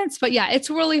comments. But yeah, it's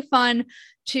really fun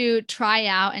to try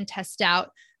out and test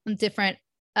out different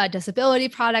disability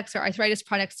products or arthritis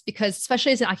products, because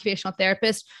especially as an occupational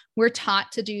therapist, we're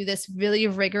taught to do this really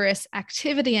rigorous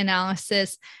activity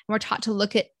analysis. And we're taught to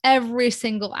look at every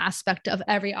single aspect of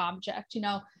every object,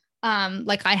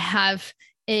 like I have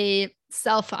I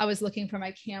was looking for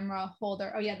my camera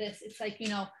holder. Oh yeah, it's like,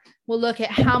 we'll look at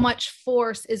how much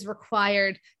force is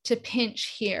required to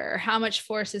pinch here, how much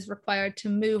force is required to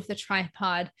move the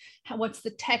tripod, what's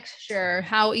the texture,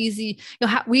 how easy,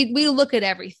 we look at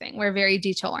everything. We're very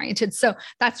detail oriented. So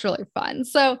that's really fun.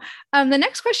 So the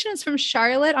next question is from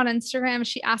Charlotte on Instagram.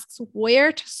 She asks,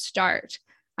 where to start?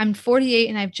 I'm 48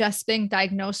 and I've just been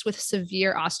diagnosed with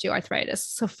severe osteoarthritis.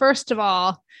 So first of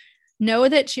all, know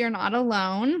that you're not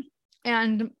alone.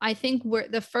 And I think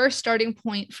the first starting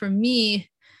point for me,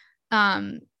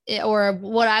 or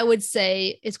what I would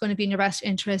say is going to be in your best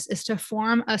interest, is to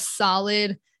form a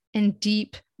solid and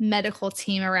deep medical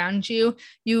team around you.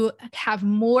 You have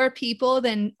more people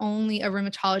than only a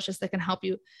rheumatologist that can help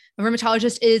you. A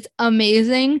rheumatologist is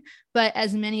amazing, but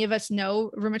as many of us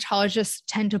know, rheumatologists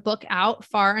tend to book out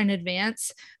far in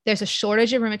advance. There's a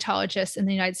shortage of rheumatologists in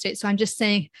the United States. So I'm just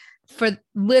saying, for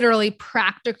literally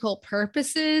practical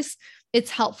purposes, it's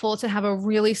helpful to have a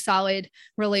really solid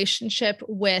relationship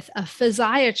with a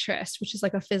physiatrist, which is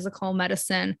like a physical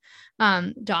medicine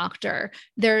doctor.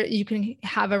 There, you can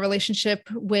have a relationship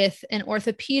with an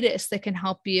orthopedist that can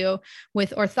help you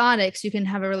with orthotics. You can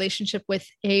have a relationship with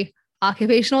a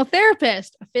occupational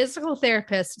therapist, a physical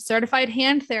therapist, certified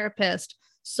hand therapist,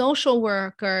 social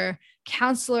worker,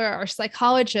 counselor, or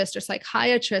psychologist or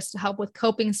psychiatrist to help with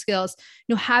coping skills.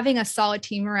 Having a solid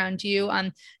team around you.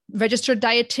 Registered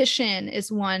dietitian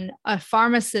is one, a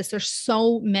pharmacist. There's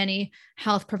so many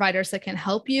health providers that can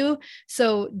help you.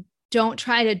 So don't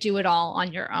try to do it all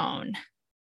on your own.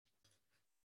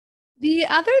 The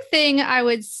other thing I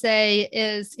would say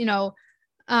is,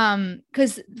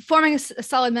 because forming a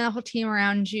solid medical team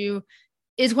around you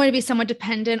is going to be somewhat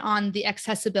dependent on the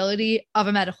accessibility of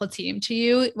a medical team to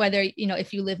you, whether,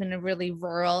 if you live in a really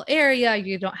rural area,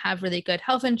 you don't have really good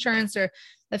health insurance or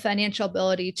the financial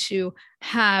ability to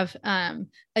have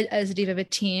as deep of a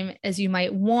team as you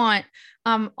might want.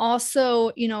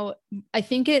 Also, I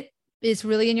think it is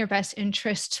really in your best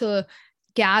interest to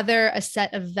gather a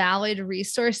set of valid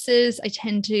resources. I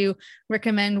tend to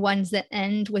recommend ones that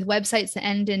end with websites that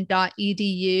end in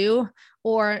 .edu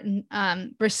or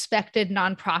respected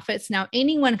nonprofits. Now,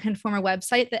 anyone can form a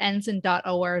website that ends in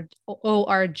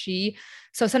 .org.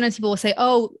 So sometimes people will say,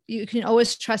 oh, you can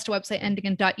always trust a website ending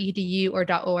in .edu or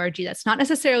 .org. That's not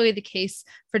necessarily the case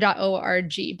for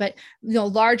 .org, but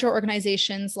larger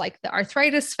organizations like the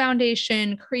Arthritis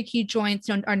Foundation, Creaky Joints,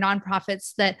 are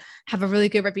nonprofits that have a really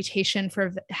good reputation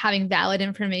for having valid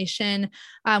information.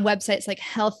 Websites like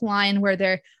Healthline,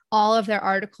 where all of their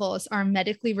articles are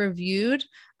medically reviewed.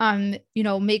 I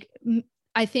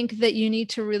think that you need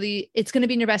to it's going to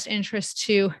be in your best interest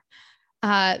to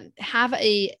have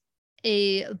a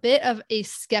bit of a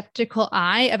skeptical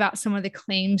eye about some of the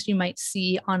claims you might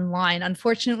see online.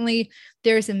 Unfortunately,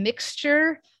 there's a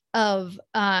mixture of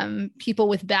people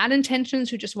with bad intentions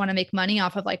who just want to make money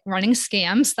off of like running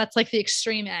scams. That's like the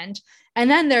extreme end. And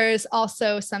then there's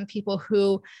also some people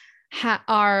who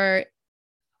are,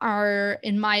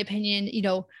 in my opinion,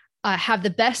 have the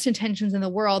best intentions in the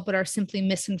world, but are simply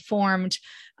misinformed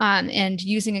and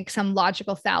using some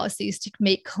logical fallacies to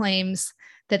make claims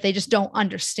that they just don't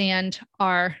understand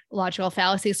are logical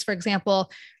fallacies. For example,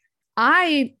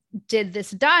 I did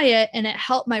this diet and it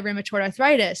helped my rheumatoid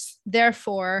arthritis.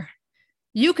 Therefore,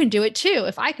 you can do it too.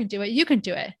 If I can do it, you can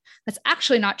do it. That's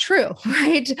actually not true,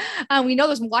 right? We know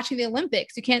this from watching the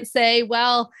Olympics. You can't say,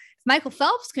 well, if Michael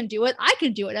Phelps can do it, I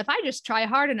can do it if I just try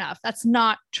hard enough. That's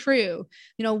not true.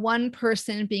 One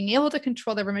person being able to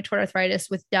control their rheumatoid arthritis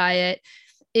with diet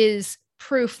is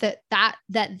proof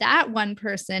that one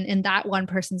person in that one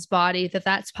person's body,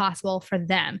 that's possible for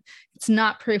them. It's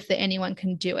not proof that anyone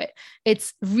can do it.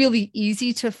 It's really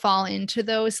easy to fall into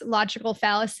those logical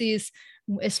fallacies,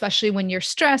 especially when you're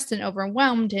stressed and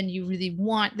overwhelmed and you really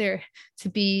want there to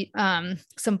be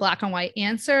some black and white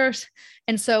answers.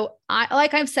 And so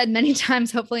like I've said many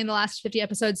times, hopefully in the last 50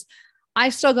 episodes, I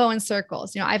still go in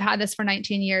circles. I've had this for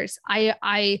 19 years.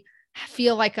 I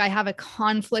feel like I have a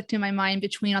conflict in my mind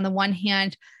between, on the one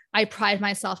hand, I pride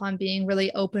myself on being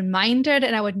really open-minded,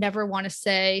 and I would never want to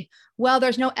say, well,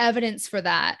 there's no evidence for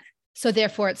that, so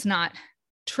therefore it's not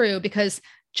true, because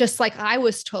just like I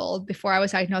was told before I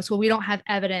was diagnosed, well, we don't have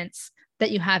evidence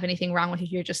that you have anything wrong with you.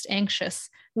 You're just anxious.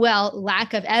 Well,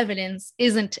 lack of evidence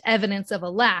isn't evidence of a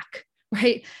lack,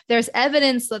 right? There's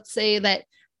evidence, let's say that,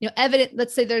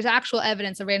 let's say there's actual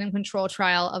evidence, a random control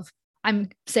trial of, I'm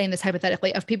saying this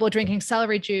hypothetically, of people drinking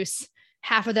celery juice.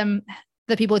 Half of them,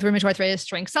 the people with rheumatoid arthritis,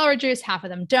 drink celery juice. Half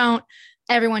of them don't.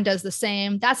 Everyone does the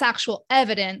same. That's actual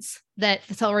evidence that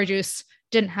the celery juice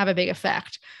didn't have a big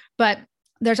effect. But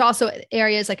there's also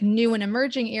areas like new and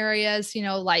emerging areas,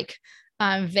 like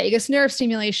vagus nerve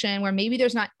stimulation, where maybe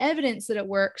there's not evidence that it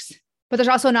works, but there's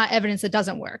also not evidence that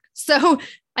doesn't work. So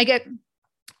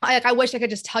I wish I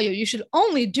could just tell you, you should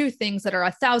only do things that are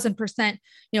 1,000%,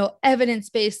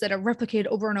 evidence-based, that are replicated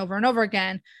over and over and over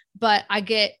again. But I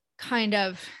get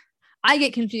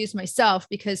confused myself,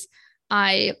 because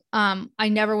I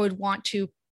never would want to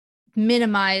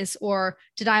minimize or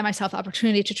deny myself the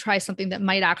opportunity to try something that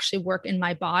might actually work in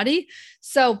my body.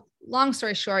 So long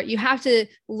story short, you have to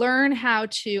learn how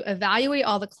to evaluate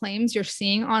all the claims you're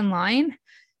seeing online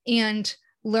and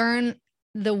learn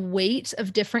the weight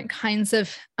of different kinds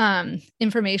of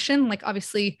information. Like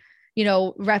obviously,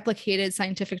 replicated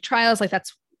scientific trials, like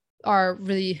are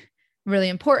really, really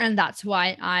important. That's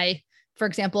why for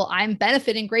example, I'm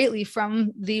benefiting greatly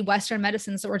from the Western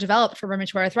medicines that were developed for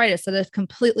rheumatoid arthritis that have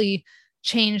completely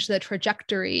changed the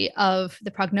trajectory of the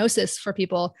prognosis for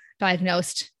people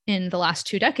diagnosed in the last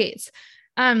 2 decades.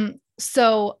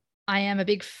 So I am a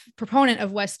big proponent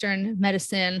of Western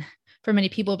medicine for many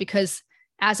people, because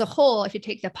as a whole, if you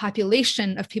take the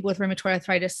population of people with rheumatoid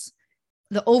arthritis,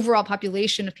 the overall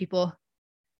population of people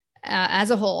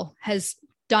as a whole has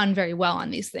done very well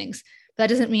on these things. That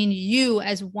doesn't mean you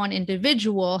as one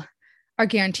individual are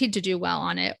guaranteed to do well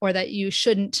on it, or that you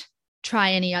shouldn't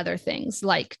try any other things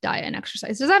like diet and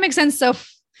exercise. Does that make sense? So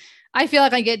I feel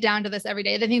like I get down to this every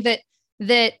day. I think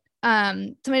that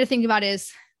something to think about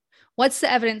is, what's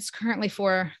the evidence currently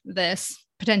for this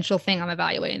potential thing I'm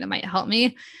evaluating that might help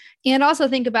me? And also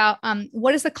think about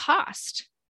what is the cost?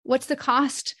 What's the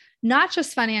cost, not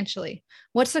just financially?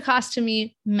 What's the cost to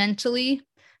me mentally,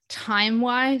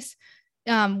 time-wise?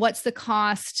 What's the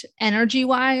cost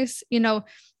energy-wise?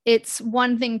 It's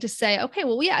one thing to say, okay,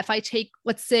 well, yeah, if I take,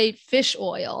 let's say, fish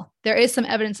oil, there is some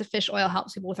evidence that fish oil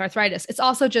helps people with arthritis. It's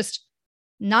also just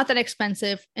not that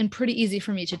expensive and pretty easy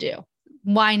for me to do.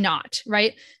 Why not?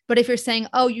 Right? But if you're saying,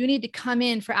 oh, you need to come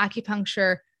in for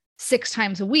acupuncture 6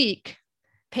 times a week,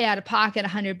 pay out of pocket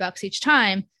 $100 each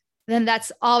time, then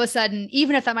that's all of a sudden,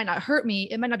 even if that might not hurt me,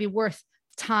 it might not be worth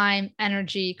time,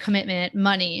 energy, commitment,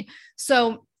 money.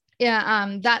 So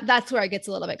yeah, that's where it gets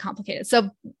a little bit complicated. So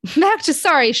back to,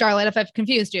 sorry, Charlotte, if I've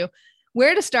confused you,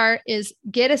 where to start is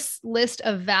get a list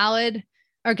of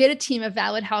get a team of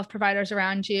valid health providers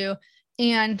around you,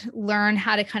 and learn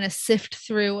how to kind of sift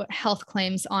through health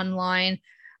claims online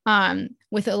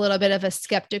with a little bit of a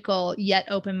skeptical yet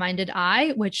open-minded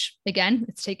eye, which again,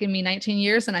 it's taken me 19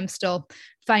 years and I'm still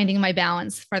finding my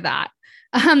balance for that.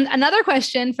 Another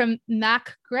question from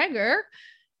Mac Gregor: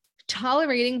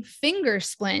 tolerating finger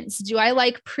splints. Do I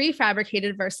like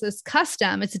prefabricated versus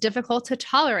custom? It's difficult to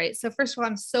tolerate. So first of all,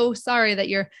 I'm so sorry that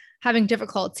you're having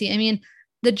difficulty. I mean,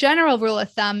 the general rule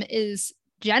of thumb is,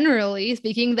 generally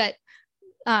speaking, that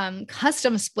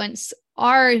custom splints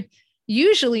are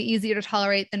usually easier to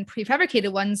tolerate than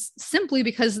prefabricated ones, simply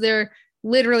because they're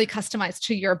literally customized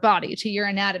to your body, to your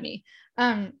anatomy.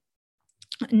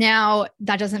 Now,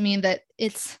 that doesn't mean that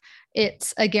it's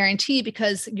a guarantee,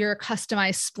 because your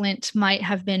customized splint might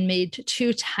have been made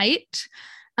too tight.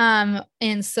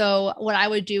 And so what I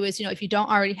would do is, if you don't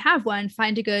already have one,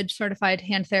 find a good certified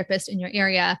hand therapist in your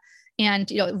area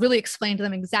and, really explain to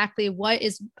them exactly what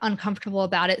is uncomfortable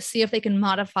about it. See if they can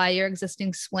modify your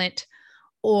existing splint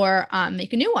or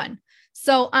make a new one.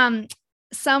 So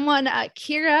someone,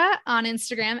 Kira on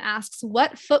Instagram, asks,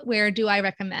 what footwear do I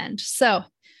recommend? So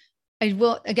I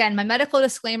will, again, my medical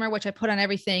disclaimer, which I put on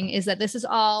everything, is that this is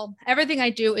everything I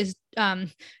do is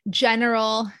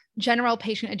general general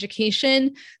patient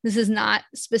education. This is not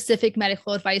specific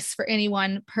medical advice for any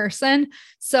one person.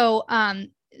 So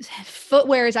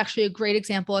footwear is actually a great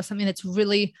example of something that's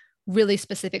really, really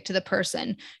specific to the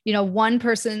person. One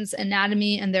person's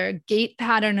anatomy and their gait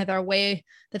pattern or their way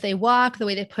that they walk, the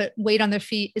way they put weight on their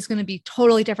feet is going to be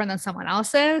totally different than someone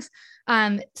else's.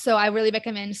 So I really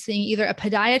recommend seeing either a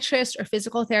podiatrist or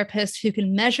physical therapist who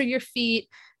can measure your feet,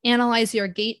 analyze your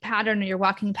gait pattern or your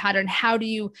walking pattern. Are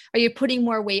you putting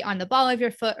more weight on the ball of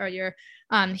your foot or your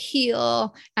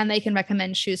heel? And they can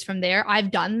recommend shoes from there.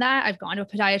 I've done that. I've gone to a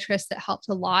podiatrist that helped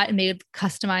a lot and made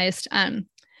customized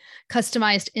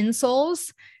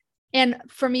insoles. And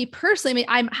for me personally,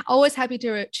 I'm always happy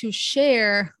to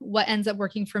share what ends up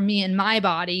working for me in my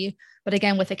body. But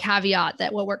again, with a caveat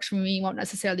that what works for me won't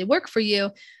necessarily work for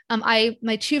you. My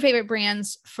two favorite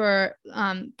brands for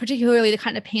particularly the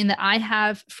kind of pain that I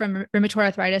have from rheumatoid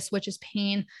arthritis, which is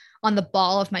pain on the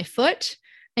ball of my foot,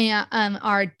 and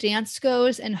are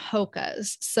Danskos and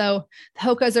Hokas. So the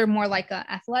Hokas are more like an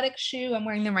athletic shoe. I'm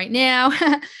wearing them right now.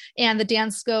 And the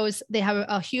Danskos, they have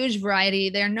a huge variety.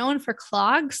 They're known for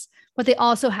clogs, but they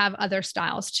also have other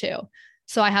styles too.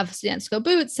 So I have Dansko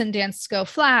boots and Dansko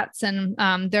flats, and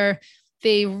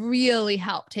they really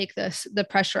help take the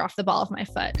pressure off the ball of my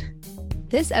foot.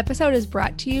 This episode is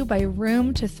brought to you by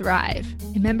Room to Thrive,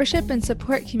 a membership and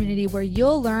support community where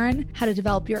you'll learn how to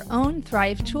develop your own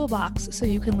Thrive toolbox so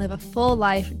you can live a full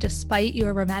life despite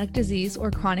your rheumatic disease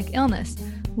or chronic illness.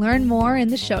 Learn more in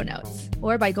the show notes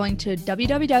or by going to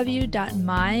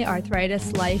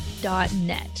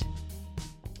www.myarthritislife.net.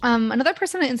 Another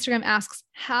person on Instagram asks,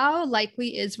 how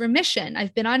likely is remission?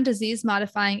 I've been on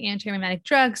disease-modifying anti-rheumatic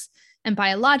drugs and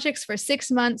biologics for 6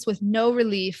 months with no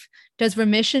relief. Does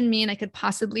remission mean I could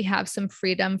possibly have some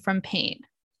freedom from pain?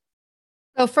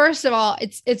 So first of all,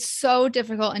 it's so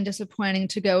difficult and disappointing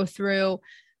to go through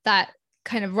that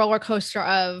kind of roller coaster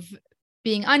of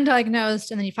being undiagnosed,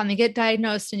 and then you finally get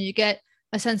diagnosed and you get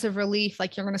a sense of relief,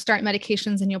 like you're going to start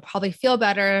medications and you'll probably feel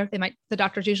better. The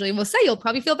doctors usually will say you'll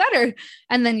probably feel better.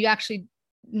 And then you actually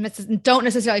don't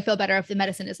necessarily feel better if the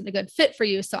medicine isn't a good fit for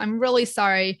you. So I'm really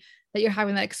sorry that you're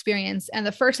having that experience. And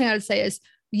the first thing I would say is,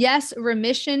 yes,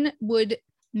 remission would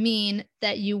mean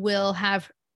that you will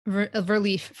have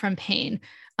relief from pain.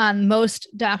 Most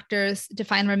doctors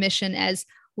define remission as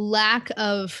lack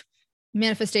of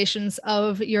manifestations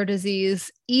of your disease,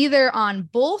 either on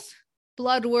both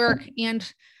blood work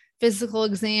and physical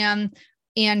exam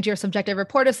and your subjective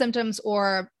report of symptoms,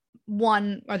 or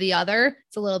one or the other.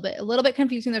 It's a little bit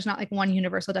confusing. There's not like one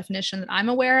universal definition that I'm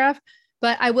aware of.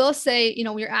 But I will say,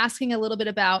 we're asking a little bit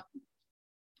about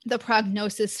the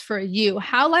prognosis for you.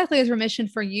 How likely is remission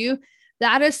for you?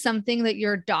 That is something that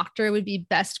your doctor would be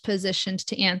best positioned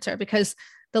to answer, because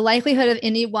the likelihood of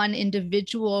any one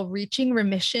individual reaching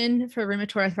remission for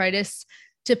rheumatoid arthritis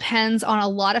depends on a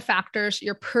lot of factors: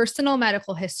 your personal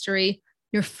medical history,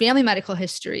 your family medical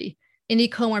history, any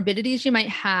comorbidities you might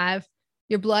have,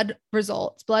 your blood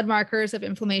results, blood markers of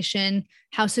inflammation,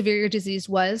 how severe your disease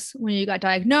was when you got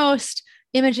diagnosed,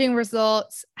 imaging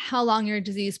results, how long your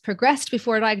disease progressed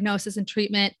before diagnosis and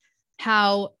treatment,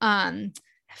 how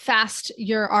fast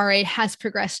your RA has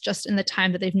progressed just in the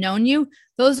time that they've known you.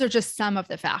 Those are just some of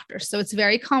the factors. So it's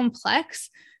very complex,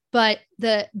 but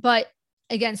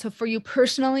again, so for you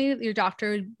personally, your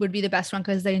doctor would be the best one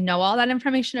because they know all that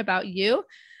information about you.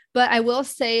 But I will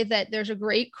say that there's a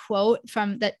great quote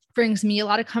that brings me a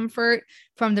lot of comfort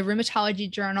from the Rheumatology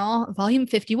Journal, volume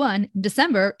 51,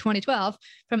 December 2012,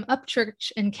 from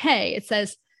Upchurch and Kay. It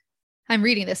says, I'm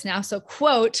reading this now. So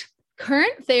quote,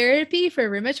 current therapy for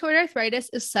rheumatoid arthritis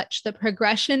is such that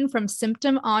progression from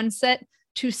symptom onset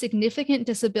to significant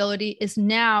disability is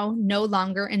now no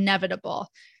longer inevitable.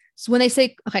 So when they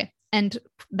say, okay, and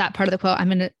that part of the quote, I'm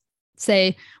going to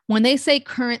say, when they say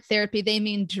current therapy, they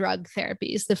mean drug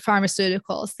therapies, the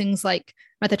pharmaceuticals, things like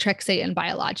methotrexate and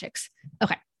biologics.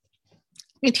 Okay.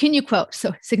 Continue quote.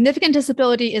 So significant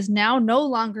disability is now no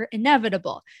longer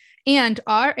inevitable, and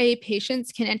RA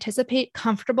patients can anticipate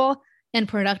comfortable and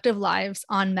productive lives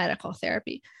on medical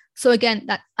therapy. So again,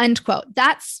 that end quote,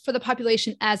 that's for the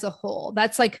population as a whole.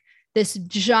 That's like this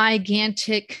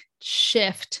gigantic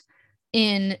shift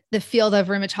in the field of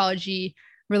rheumatology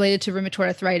related to rheumatoid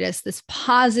arthritis, this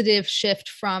positive shift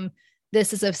from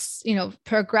this is a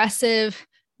progressive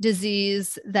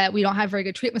disease that we don't have very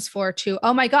good treatments for, to,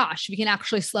 oh my gosh, we can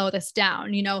actually slow this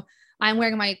down. I'm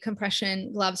wearing my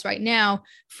compression gloves right now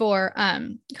for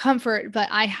comfort, but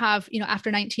I have,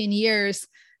 after 19 years,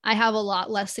 I have a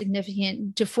lot less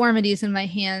significant deformities in my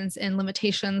hands and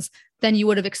limitations than you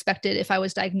would have expected if I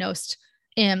was diagnosed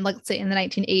in, let's say, in the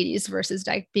 1980s versus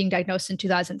being diagnosed in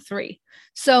 2003.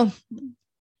 So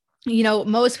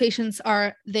most patients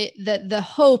are the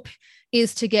hope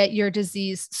is to get your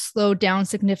disease slowed down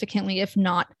significantly, if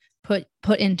not put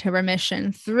into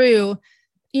remission through,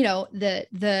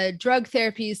 the drug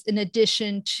therapies in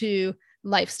addition to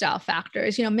lifestyle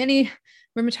factors. Many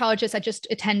rheumatologists, I just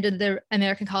attended the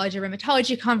American College of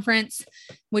Rheumatology conference,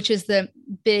 which is the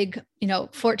big,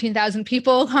 14,000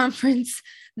 people conference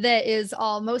that is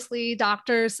all mostly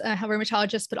doctors,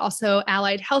 rheumatologists, but also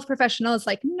allied health professionals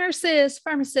like nurses,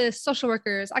 pharmacists, social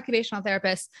workers, occupational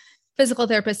therapists, physical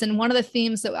therapists. And one of the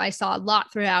themes that I saw a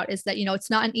lot throughout is that, it's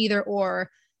not an either or,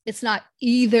 it's not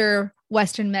either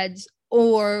Western meds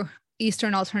or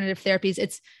Eastern alternative therapies.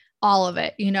 It's all of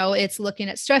it. It's looking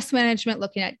at stress management,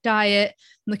 looking at diet,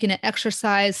 looking at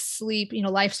exercise, sleep,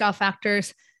 lifestyle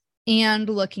factors, and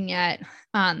looking at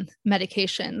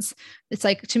medications. It's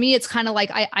like, to me, it's kind of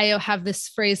like, I have this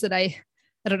phrase that I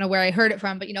don't know where I heard it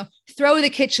from, but, throw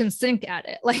the kitchen sink at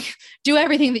it, like do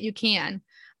everything that you can.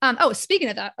 Speaking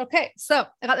of that. Okay. So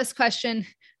I got this question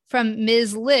from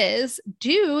Ms. Liz.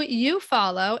 Do you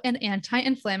follow an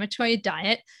anti-inflammatory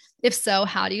diet? If so,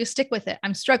 how do you stick with it?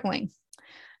 I'm struggling.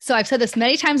 So I've said this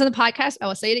many times on the podcast. I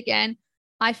will say it again.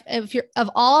 Of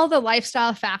all the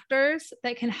lifestyle factors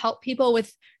that can help people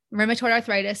with rheumatoid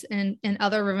arthritis and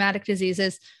other rheumatic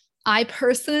diseases, I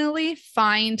personally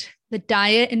find the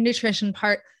diet and nutrition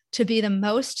part to be the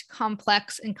most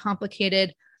complex and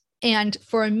complicated. And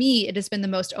for me, it has been the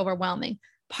most overwhelming.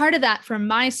 Part of that from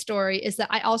my story is that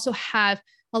I also have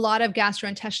a lot of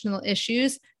gastrointestinal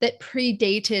issues that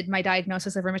predated my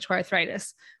diagnosis of rheumatoid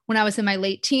arthritis. When I was in my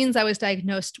late teens, I was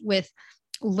diagnosed with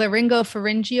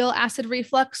laryngopharyngeal acid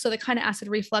reflux. So the kind of acid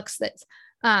reflux that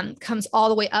comes all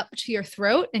the way up to your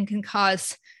throat and can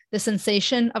cause the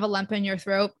sensation of a lump in your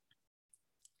throat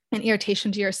and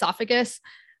irritation to your esophagus.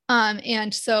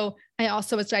 And so I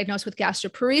also was diagnosed with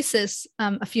gastroparesis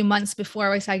a few months before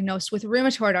I was diagnosed with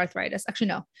rheumatoid arthritis. Actually,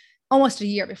 no, almost a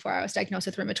year before I was diagnosed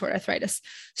with rheumatoid arthritis.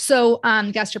 So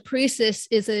gastroparesis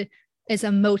is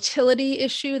a motility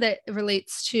issue that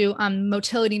relates to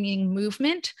motility meaning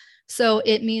movement. So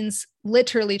it means,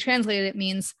 literally translated, it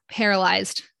means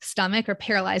paralyzed stomach or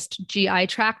paralyzed GI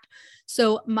tract.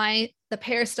 So the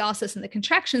peristalsis and the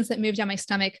contractions that move down my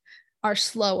stomach are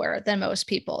slower than most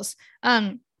people's.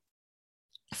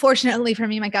 Fortunately for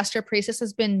me, my gastroparesis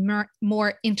has been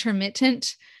more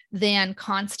intermittent than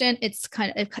constant. It's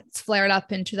flared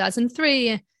up in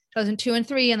 2003, 2002 and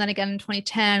 3, and then again in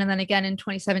 2010, and then again in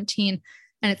 2017,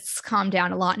 and it's calmed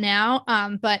down a lot now.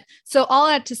 But so all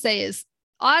that to say is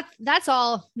that's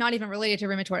all not even related to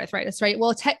rheumatoid arthritis, right?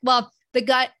 Well, the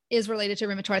gut is related to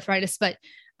rheumatoid arthritis, but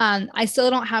I still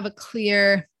don't have a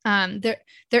clear, there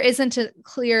isn't a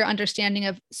clear understanding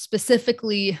of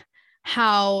specifically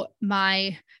how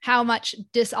much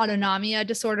dysautonomia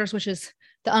disorders, which is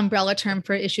the umbrella term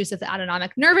for issues of the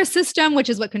autonomic nervous system, which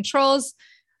is what controls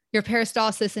your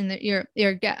peristalsis and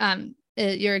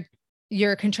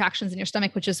your contractions in your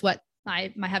stomach, which is what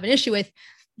I might have an issue with.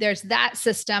 There's that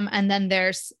system. And then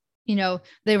there's, the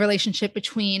relationship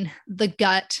between the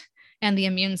gut and the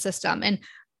immune system.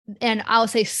 And I'll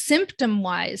say symptom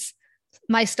wise,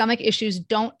 my stomach issues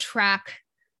don't track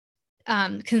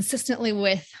consistently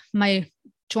with my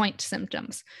joint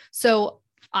symptoms. So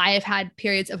I have had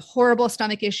periods of horrible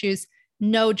stomach issues,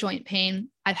 no joint pain.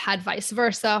 I've had vice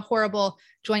versa, horrible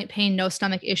joint pain, no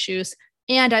stomach issues.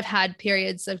 And I've had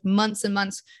periods of months and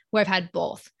months where I've had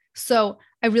both. So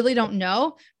I really don't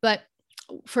know, but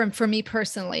for me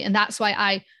personally, and that's why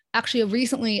I actually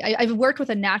recently, I've worked with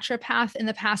a naturopath in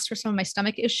the past for some of my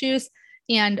stomach issues.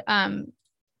 And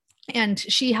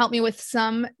she helped me with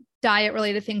some diet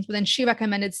related things, but then she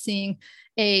recommended seeing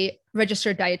a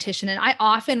registered dietitian. And I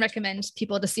often recommend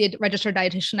people to see a registered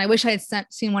dietitian. I wish I had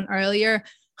seen one earlier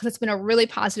because it's been a really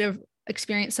positive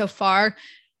experience so far.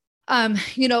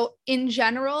 In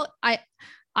general,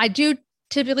 I do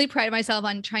typically pride myself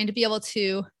on trying to be able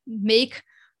to make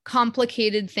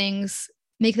complicated things,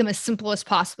 make them as simple as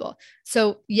possible.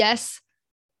 So yes,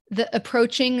 the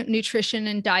approaching nutrition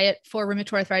and diet for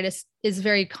rheumatoid arthritis is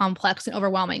very complex and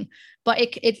overwhelming, but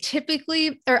it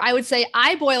typically, or I would say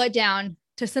I boil it down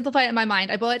to simplify it in my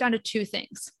mind. I boil it down to two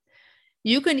things.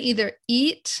 You can either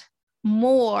eat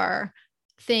more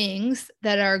things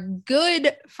that are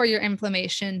good for your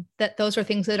inflammation, that those are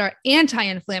things that are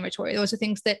anti-inflammatory. Those are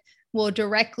things that will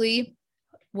directly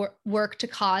work to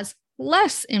cause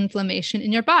less inflammation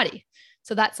in your body.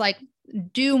 So that's like,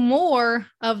 do more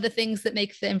of the things that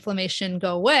make the inflammation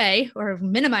go away or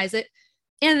minimize it.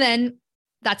 And then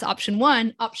that's option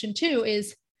one. Option two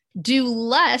is do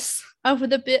less of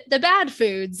the bad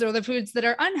foods or the foods that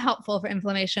are unhelpful for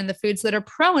inflammation, the foods that are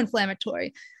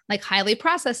pro-inflammatory, like highly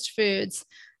processed foods,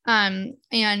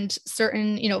 and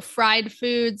certain, fried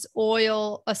foods,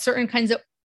 oil, certain kinds of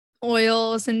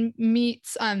oils and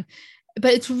meats.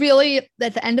 But it's really,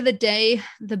 at the end of the day,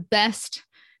 the best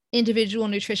individual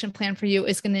nutrition plan for you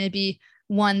is going to be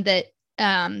one that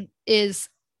is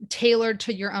tailored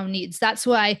to your own needs. That's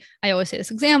why I always say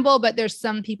this example, but there's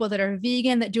some people that are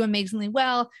vegan that do amazingly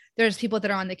well. There's people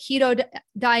that are on the keto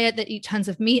diet that eat tons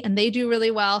of meat and they do really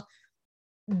well.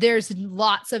 There's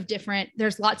lots of different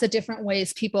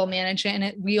ways people manage it.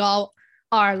 And we all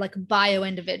are like bio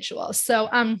individuals. So,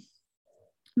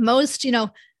 most,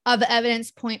 of the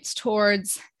evidence points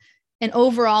towards an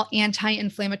overall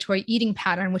anti-inflammatory eating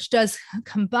pattern, which does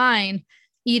combine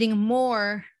eating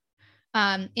more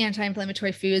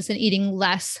anti-inflammatory foods and eating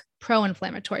less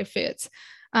pro-inflammatory foods.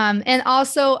 And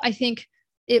also, I think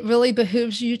it really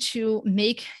behooves you to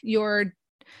make your,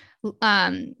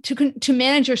 to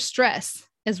manage your stress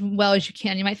as well as you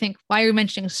can. You might think, why are you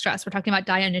mentioning stress? We're talking about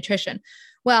diet and nutrition.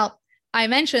 Well, I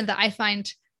mentioned that I find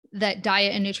that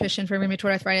diet and nutrition for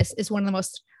rheumatoid arthritis is one of the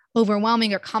most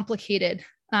overwhelming or complicated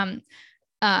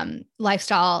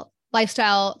lifestyle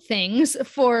things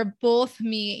for both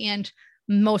me and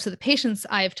most of the patients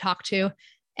I've talked to.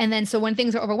 And then, so when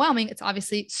things are overwhelming, it's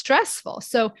obviously stressful.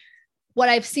 So what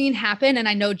I've seen happen, and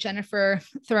I know Jennifer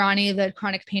Thorani, the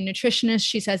chronic pain nutritionist,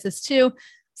 she says this too.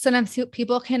 Sometimes you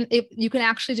can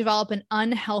actually develop an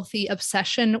unhealthy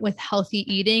obsession with healthy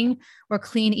eating or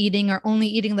clean eating or only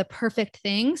eating the perfect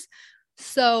things.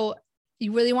 So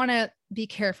you really want to be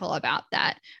careful about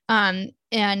that.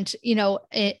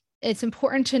 It's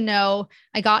important to know,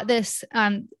 I got this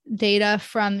data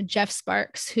from Jeff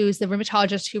Sparks, who's the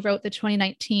rheumatologist who wrote the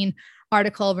 2019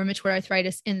 article, Rheumatoid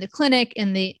Arthritis in the Clinic,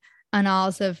 in the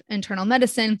Annals of Internal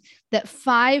Medicine,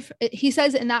 he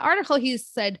says in that article, he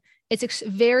said, it's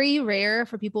very rare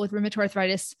for people with rheumatoid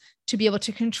arthritis to be able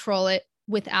to control it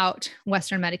without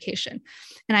Western medication.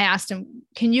 And I asked him,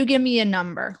 can you give me a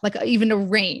number, like even a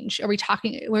range? Are we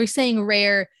saying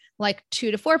rare, like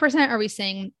 2 to 4%? Are we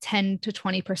saying 10 to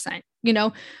 20%,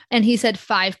 And he said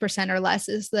 5% or less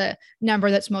is the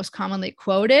number that's most commonly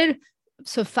quoted.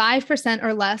 So 5%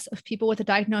 or less of people with a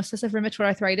diagnosis of rheumatoid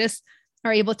arthritis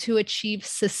are able to achieve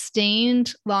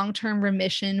sustained long-term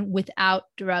remission without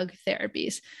drug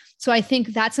therapies. So I think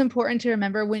that's important to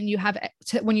remember when you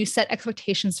set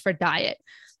expectations for diet.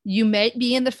 You may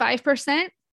be in the 5%,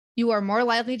 you are more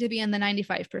likely to be in the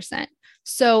 95%.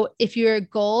 So if your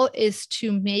goal is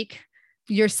to make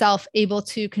yourself able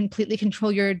to completely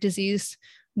control your disease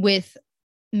without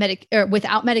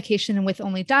medication and with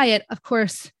only diet, of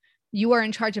course, you are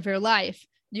in charge of your life.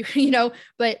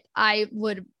 But I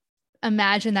would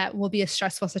imagine that will be a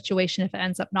stressful situation if it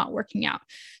ends up not working out.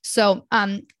 So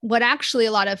what actually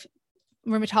a lot of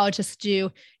rheumatologists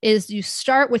do is you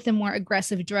start with the more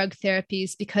aggressive drug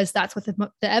therapies because that's what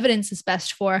the evidence is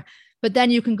best for. But then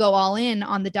you can go all in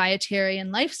on the dietary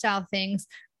and lifestyle things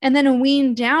and then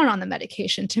wean down on the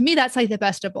medication. To me, that's like the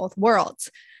best of both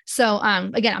worlds. So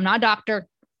again, I'm not a doctor.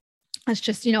 It's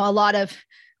just, a lot of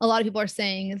people are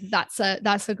saying that's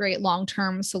a great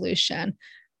long-term solution.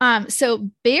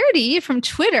 So Beardy from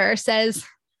Twitter says,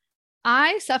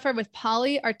 I suffer with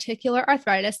polyarticular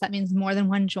arthritis. That means more than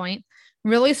one joint.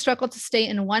 Really struggle to stay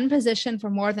in one position for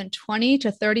more than 20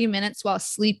 to 30 minutes while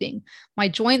sleeping. My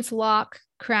joints lock,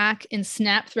 crack, and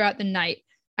snap throughout the night.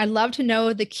 I'd love to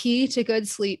know the key to good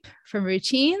sleep, from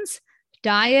routines,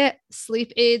 diet,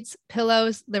 sleep aids,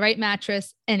 pillows, the right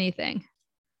mattress, anything.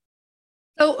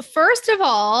 So first of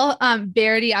all,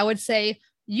 Beardy, I would say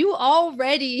you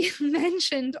already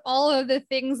mentioned all of the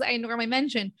things I normally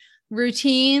mention: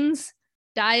 routines,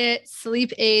 diet,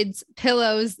 sleep aids,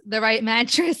 pillows, the right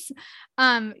mattress.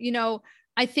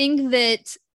 I think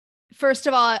that first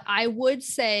of all, I would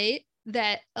say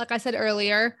that, like I said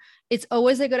earlier, it's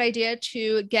always a good idea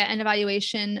to get an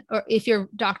evaluation, or if your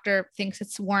doctor thinks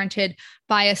it's warranted,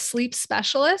 by a sleep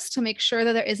specialist to make sure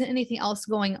that there isn't anything else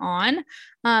going on.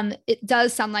 It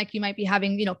does sound like you might be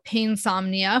having,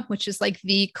 painsomnia, which is like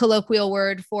the colloquial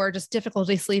word for just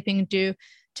difficulty sleeping due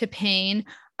to pain.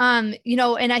 And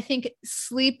I think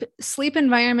sleep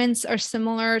environments are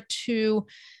similar to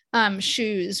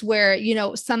shoes, where,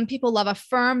 some people love a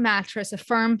firm mattress, a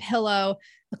firm pillow,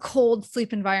 a cold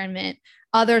sleep environment.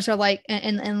 Others are like,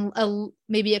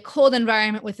 maybe a cold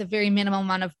environment with a very minimal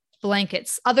amount of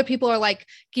blankets. Other people are like,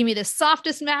 give me the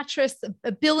softest mattress,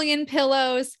 a billion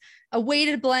pillows, a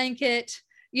weighted blanket,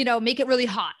 make it really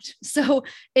hot. So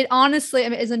it honestly,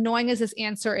 as annoying as this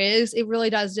answer is, it really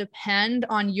does depend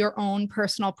on your own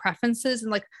personal preferences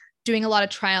and like doing a lot of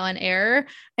trial and error.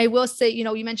 I will say,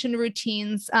 you mentioned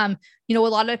routines. A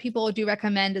lot of people do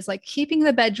recommend is like keeping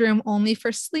the bedroom only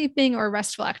for sleeping or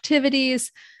restful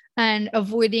activities, and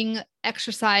avoiding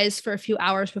exercise for a few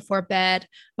hours before bed,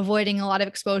 avoiding a lot of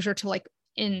exposure to like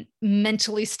in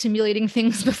mentally stimulating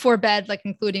things before bed, like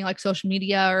including like social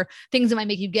media or things that might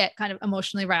make you get kind of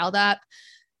emotionally riled up.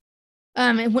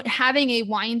 And having a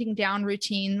winding down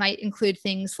routine might include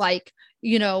things like,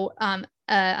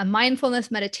 a mindfulness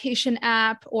meditation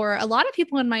app, or a lot of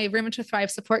people in my Room to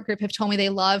Thrive support group have told me they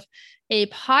love a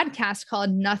podcast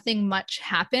called Nothing Much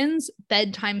Happens,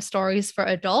 Bedtime Stories for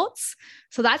Adults.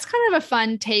 So that's kind of a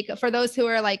fun take for those who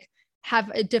are like,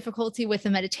 have a difficulty with the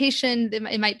meditation.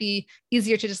 It might be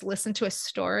easier to just listen to a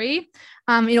story.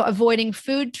 Avoiding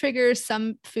food triggers.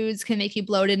 Some foods can make you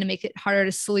bloated and make it harder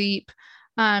to sleep.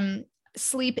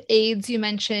 Sleep aids you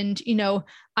mentioned,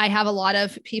 I have a lot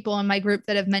of people in my group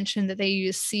that have mentioned that they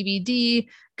use CBD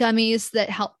gummies that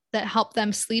help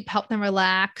them sleep, help them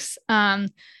relax. And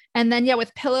then,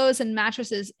 with pillows and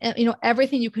mattresses,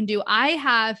 everything you can do. I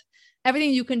have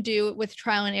everything you can do with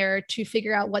trial and error to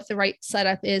figure out what the right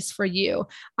setup is for you.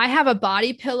 I have a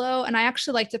body pillow, and I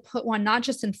actually like to put one not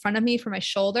just in front of me for my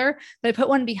shoulder, but I put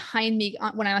one behind me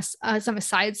when I'm a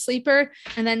side sleeper.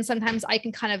 And then sometimes I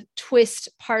can kind of twist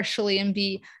partially and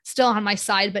be still on my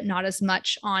side, but not as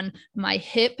much on my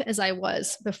hip as I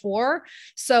was before.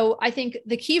 So I think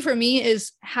the key for me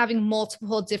is having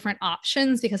multiple different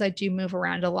options, because I do move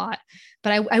around a lot.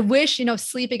 But I wish,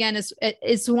 sleep again is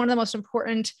one of the most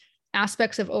important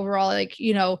aspects of overall, like,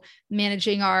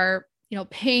 managing our,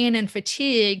 pain and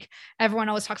fatigue. Everyone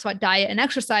always talks about diet and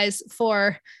exercise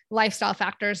for lifestyle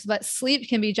factors, but sleep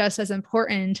can be just as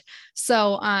important.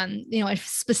 So,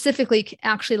 specifically,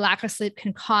 actually lack of sleep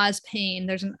can cause pain.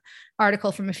 There's an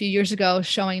article from a few years ago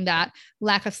showing that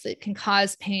lack of sleep can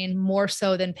cause pain more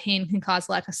so than pain can cause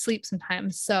lack of sleep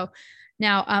sometimes. So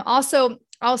now, also,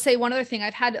 I'll say one other thing.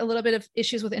 I've had a little bit of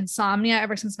issues with insomnia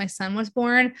ever since my son was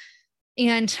born.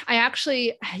 And I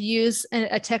actually use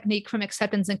a technique from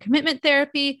acceptance and commitment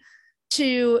therapy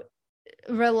to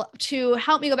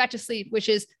help me go back to sleep, which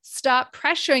is stop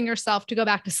pressuring yourself to go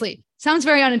back to sleep. Sounds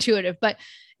very unintuitive, but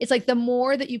it's like the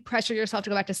more that you pressure yourself to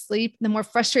go back to sleep, the more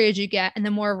frustrated you get and the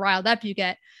more riled up you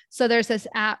get. So there's this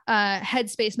app,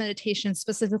 Headspace meditation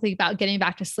specifically about getting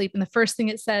back to sleep. And the first thing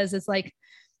it says is like,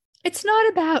 it's not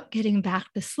about getting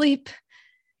back to sleep.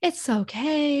 It's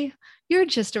okay. You're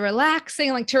just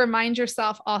relaxing, like to remind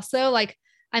yourself also, like,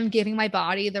 I'm giving my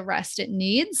body the rest it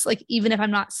needs. Like, even if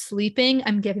I'm not sleeping,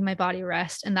 I'm giving my body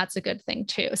rest. And that's a good thing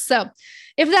too. So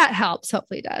if that helps,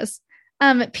 hopefully it does.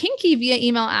 Pinky via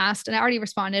email asked, and I already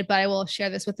responded, but I will share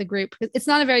this with the group. It's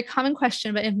not a very common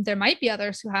question, but there might be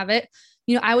others who have it.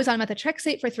 I was on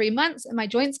methotrexate for 3 months and my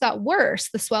joints got worse.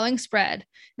 The swelling spread.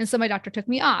 And so my doctor took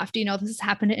me off. Do you know if this has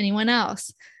happened to anyone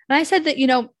else? And I said that,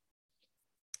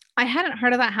 I hadn't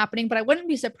heard of that happening, but I wouldn't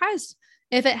be surprised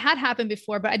if it had happened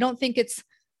before. But I don't think it's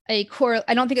a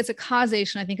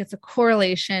causation. I think it's a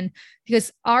correlation,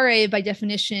 because RA by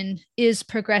definition is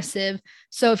progressive.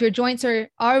 So if your joints are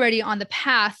already on the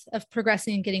path of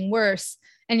progressing and getting worse,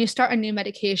 and you start a new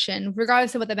medication,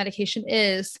 regardless of what the medication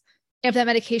is, if that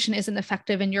medication isn't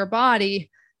effective in your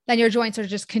body, then your joints are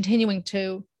just continuing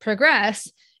to progress.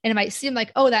 And it might seem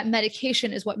like, oh, that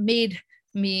medication is what made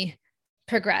me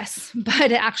progress,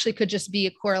 but it actually could just be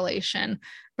a correlation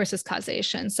versus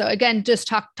causation. So again, just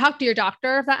talk to your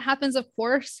doctor if that happens, of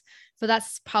course, but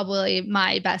that's probably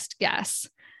my best guess.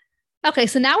 Okay,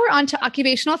 so now we're on to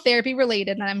occupational therapy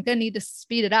related, and I'm going to need to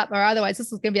speed it up, or otherwise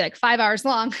this is going to be like 5 hours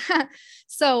long.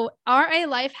 So RA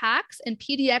Life Hacks and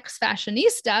PDX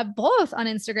Fashionista, both on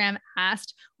Instagram,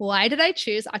 asked, why did I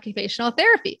choose occupational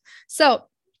therapy? So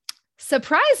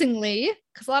surprisingly,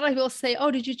 because a lot of people say,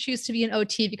 oh, did you choose to be an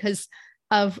OT because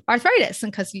of arthritis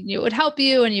and because you knew it would help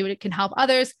you and it can help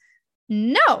others?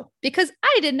 No, because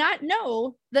I did not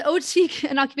know that OT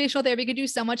and occupational therapy could do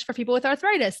so much for people with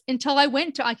arthritis until I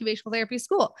went to occupational therapy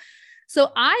school.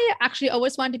 So I actually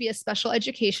always wanted to be a special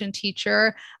education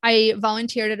teacher. I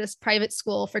volunteered at a private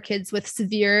school for kids with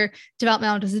severe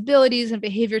developmental disabilities and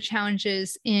behavior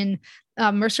challenges in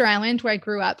Mercer Island, where I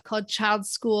grew up, called Child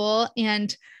School.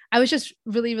 And I was just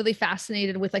really, really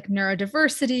fascinated with like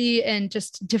neurodiversity and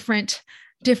just different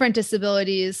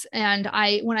disabilities. And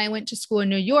when I went to school in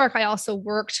New York, I also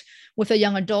worked with a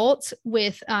young adult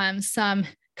with some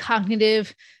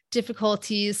cognitive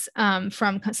difficulties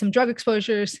from some drug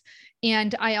exposures.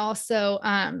 And I also,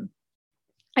 I've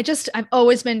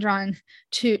always been drawn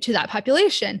to that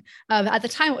population. At the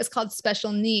time, it was called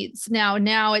special needs.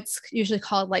 Now it's usually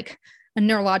called like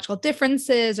neurological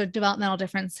differences or developmental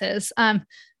differences.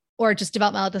 or just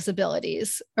developmental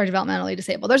disabilities or developmentally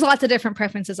disabled. There's lots of different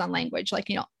preferences on language, like,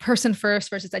 person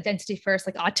first versus identity first,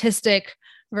 like autistic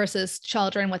versus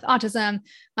children with autism.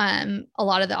 A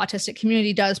lot of the autistic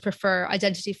community does prefer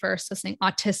identity first, so saying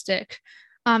autistic.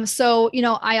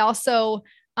 I also,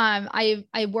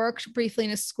 I worked briefly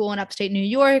in a school in upstate New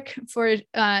York for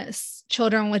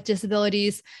children with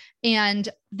disabilities. And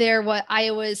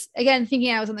I was, again,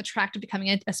 thinking I was on the track to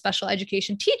becoming a special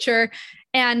education teacher.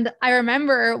 And I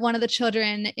remember one of the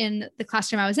children in the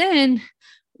classroom I was in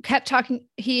kept talking.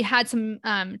 He had some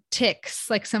tics,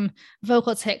 like some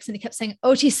vocal tics, and he kept saying,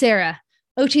 "OT Sarah,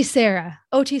 OT Sarah,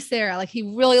 OT Sarah." Like he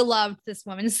really loved this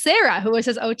woman, Sarah, who was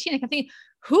his OT. And I kept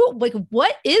thinking,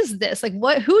 what is this? Like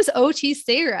who's OT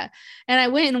Sarah? And I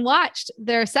went and watched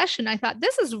their session. I thought,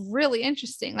 this is really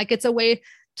interesting. Like it's a way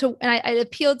to, and it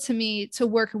appealed to me to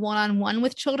work one-on-one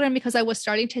with children, because I was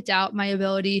starting to doubt my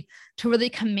ability to really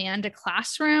command a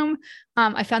classroom.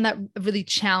 I found that really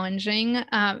challenging,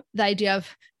 the idea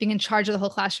of being in charge of the whole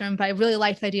classroom, but I really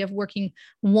liked the idea of working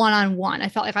one-on-one. I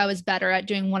felt like I was better at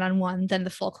doing one-on-one than the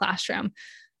full classroom.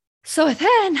 So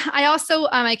then I also,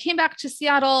 I came back to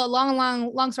Seattle,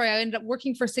 long story. I ended up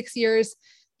working for 6 years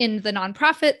in the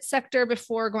nonprofit sector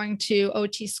before going to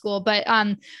OT school. But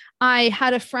I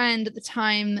had a friend at the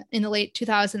time in the late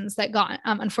 2000s that got,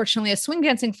 unfortunately, a swing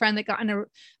dancing friend that got in a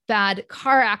bad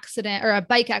car accident or a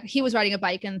bike. He was riding a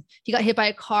bike and he got hit by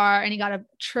a car and he got a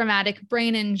traumatic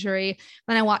brain injury.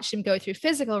 And I watched him go through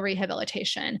physical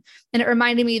rehabilitation. And it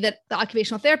reminded me that the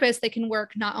occupational therapists, they can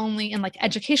work not only in like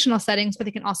educational settings, but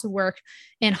they can also work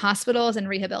in hospitals and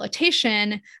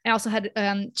rehabilitation. I also had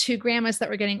 2 grandmas that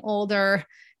were getting older,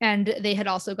 and they had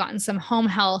also gotten some home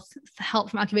health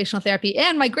help from occupational therapy.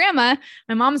 And my grandma,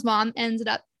 my mom's mom, ended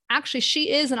up, actually,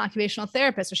 she is an occupational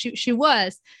therapist.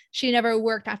 So she never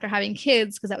worked after having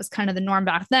kids because that was kind of the norm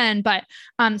back then. But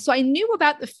so I knew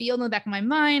about the field in the back of my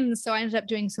mind. And so I ended up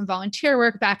doing some volunteer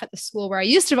work back at the school where I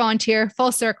used to volunteer,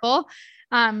 full circle,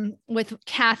 with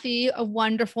Kathy, a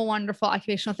wonderful, wonderful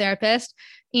occupational therapist.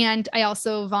 And I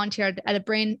also volunteered at a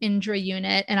brain injury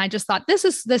unit. And I just thought, this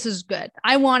is good.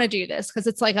 I want to do this because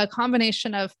it's like a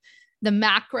combination of the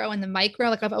macro and the micro.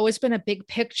 Like I've always been a big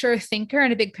picture thinker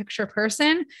and a big picture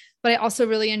person, but I also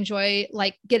really enjoy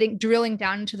like drilling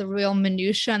down into the real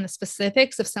minutia and the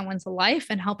specifics of someone's life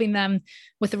and helping them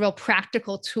with the real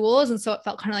practical tools. And so it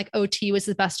felt kind of like OT was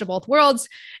the best of both worlds.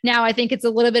 Now I think it's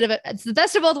a little bit of it's the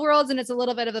best of both worlds and it's a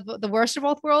little bit of the worst of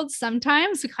both worlds.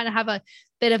 Sometimes we kind of have a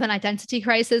bit of an identity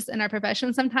crisis in our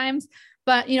profession sometimes,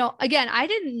 but again, I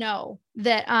didn't know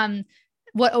that,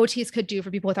 what OTs could do for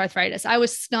people with arthritis. I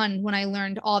was stunned when I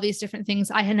learned all these different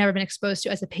things I had never been exposed to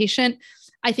as a patient.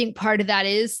 I think part of that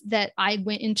is that I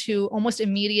went into almost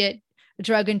immediate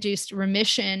drug-induced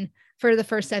remission for the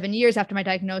first 7 years after my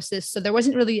diagnosis. So there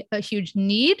wasn't really a huge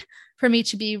need for me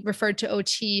to be referred to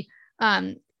OT,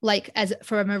 like as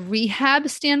from a rehab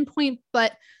standpoint,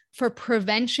 but for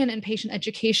prevention and patient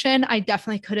education, I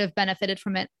definitely could have benefited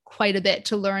from it quite a bit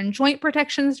to learn joint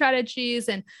protection strategies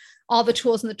and all the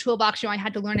tools in the toolbox. I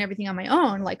had to learn everything on my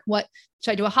own. Like, what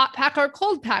should I do, a hot pack or a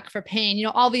cold pack for pain?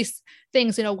 All these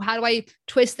things, how do I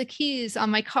twist the keys on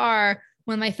my car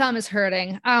when my thumb is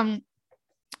hurting?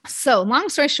 So long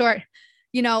story short,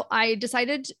 I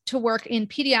decided to work in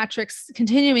pediatrics,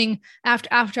 continuing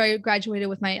after I graduated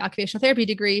with my occupational therapy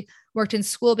degree, worked in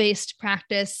school-based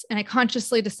practice. And I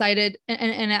consciously decided in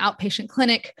an outpatient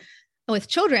clinic with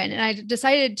children. And I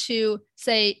decided to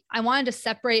say, I wanted to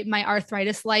separate my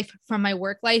arthritis life from my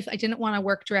work life. I didn't want to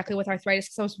work directly with arthritis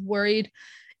because I was worried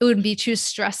it would be too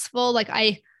stressful. Like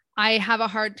I have a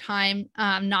hard time,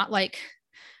 I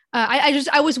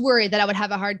was worried that I would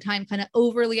have a hard time kind of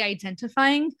overly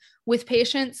identifying with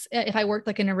patients if I worked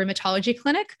like in a rheumatology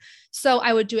clinic. So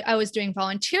I was doing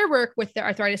volunteer work with the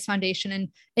Arthritis Foundation and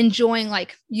enjoying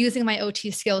like using my OT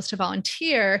skills to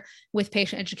volunteer with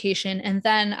patient education. And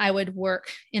then I would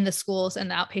work in the schools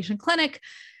and the outpatient clinic.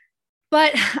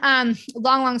 But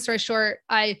long story short,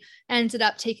 I ended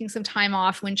up taking some time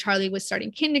off when Charlie was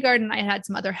starting kindergarten. I had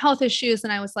some other health issues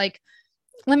and I was like,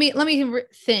 let me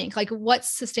think like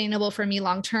what's sustainable for me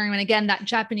long-term. And again, that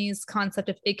Japanese concept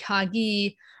of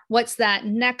ikagi, what's that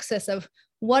nexus of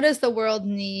what does the world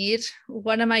need?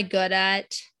 What am I good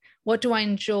at? What do I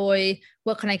enjoy?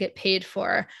 What can I get paid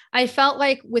for? I felt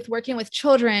like with working with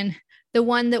children, the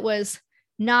one that was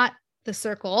not the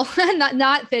circle,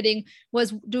 not fitting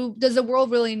was, does the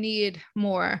world really need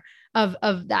more of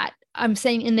that? I'm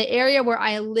saying in the area where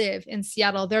I live in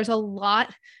Seattle, there's a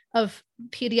lot of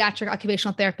pediatric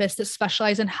occupational therapists that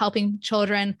specialize in helping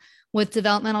children with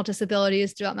developmental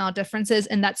disabilities, developmental differences.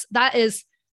 And that is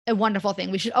a wonderful thing.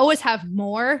 We should always have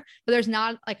more, but there's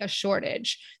not like a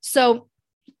shortage. So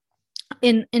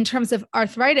in terms of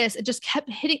arthritis, it just kept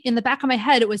hitting in the back of my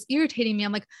head. It was irritating me.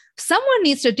 I'm like, someone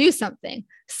needs to do something.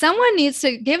 Someone needs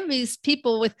to give these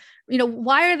people with,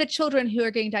 why are the children who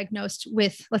are getting diagnosed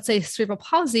with, let's say, cerebral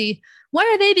palsy, why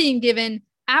are they being given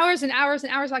hours and hours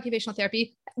and hours of occupational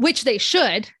therapy, which they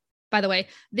should, by the way.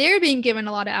 They're being given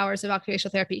a lot of hours of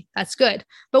occupational therapy. That's good.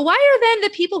 But why are then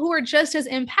the people who are just as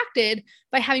impacted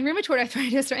by having rheumatoid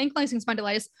arthritis or ankylosing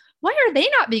spondylitis, why are they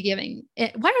not being given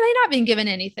it? Why are they not being given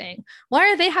anything?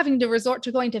 Why are they having to resort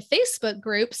to going to Facebook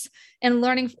groups and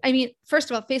learning? I mean,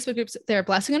 first of all, Facebook groups, they're a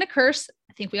blessing and a curse.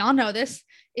 I think we all know this.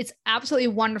 It's absolutely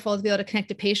wonderful to be able to connect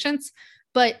to patients,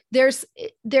 but there's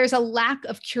a lack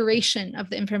of curation of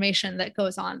the information that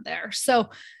goes on there. So,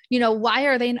 why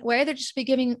are they just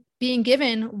being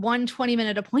given one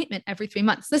 20-minute appointment every 3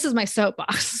 months? This is my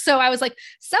soapbox. So I was like,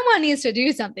 someone needs to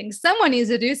do something. Someone needs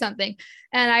to do something.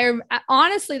 And I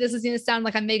honestly, this is going to sound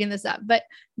like I'm making this up, but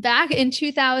back in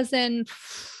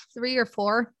 2003 or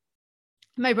 4,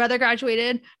 my brother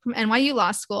graduated from NYU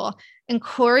Law School, and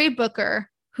Cory Booker,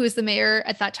 who is the mayor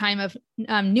at that time of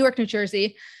Newark, New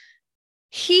Jersey,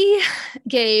 he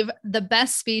gave the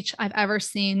best speech I've ever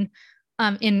seen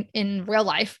in real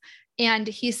life. And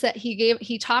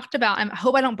he talked about, I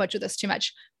hope I don't butcher this too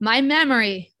much. My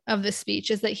memory of the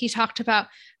speech is that he talked about,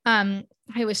 I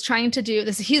was trying to do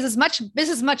this.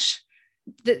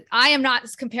 That I am not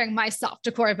comparing myself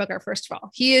to Cory Booker. First of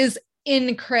all, he is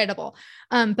incredible.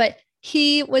 But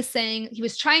he was saying, he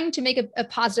was trying to make a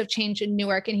positive change in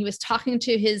Newark, and he was talking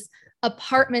to his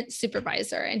apartment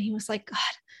supervisor, and he was like, God,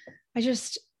 I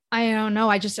don't know.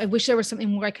 I wish there was something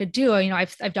more I could do.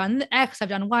 I've done the X, I've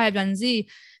done Y, I've done Z.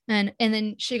 And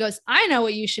then she goes, I know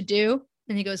what you should do.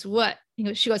 And he goes, what?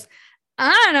 She goes,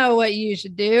 I know what you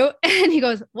should do. And he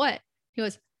goes, what? He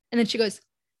goes, and then she goes,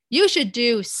 you should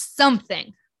do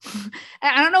something. And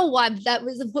I don't know why that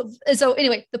was. So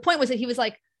anyway, the point was that he was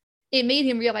like, it made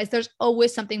him realize there's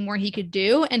always something more he could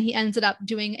do. And he ended up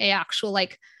doing a actual, oh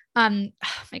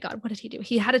my God, what did he do?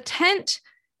 He had a tent.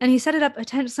 And he set a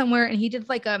tent somewhere, and he did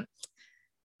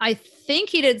I think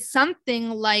he did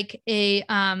something like a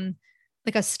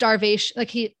starvation. Like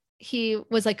he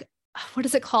was like, what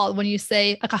is it called when you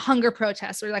say like a hunger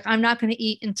protest, or like, I'm not going to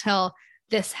eat until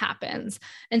this happens.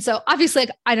 And so obviously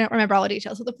I don't remember all the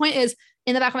details. So the point is,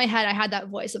 in the back of my head, I had that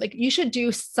voice of like, you should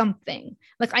do something.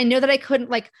 Like, I know that I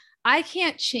couldn't, I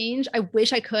can't change. I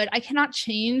wish I could. I cannot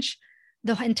change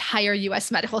the entire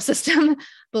US medical system.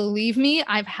 Believe me,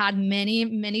 I've had many,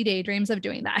 many daydreams of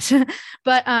doing that.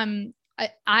 But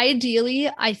ideally,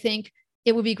 I think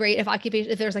it would be great if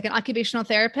there's like an occupational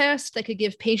therapist that could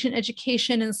give patient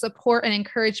education and support and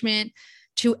encouragement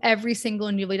to every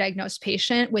single newly diagnosed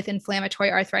patient with inflammatory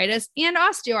arthritis and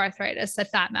osteoarthritis, if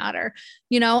that matter.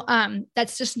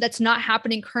 That's not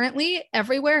happening currently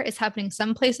everywhere. It's happening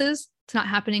some places. It's not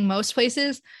happening most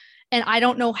places. And I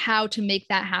don't know how to make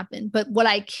that happen. But what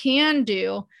I can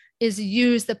do is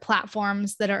use the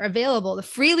platforms that are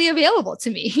freely available to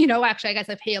me. Actually, I guess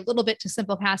I pay a little bit to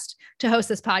Simplecast to host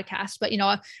this podcast, but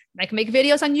I can make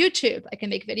videos on YouTube. I can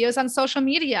make videos on social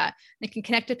media. I can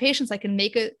connect to patients. I can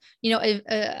make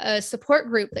a support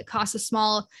group that costs a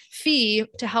small fee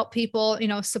to help people,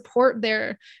 support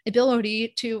their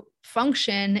ability to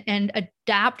function and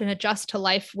adapt and adjust to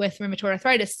life with rheumatoid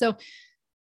arthritis. So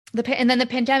and then the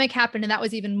pandemic happened, and that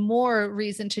was even more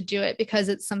reason to do it, because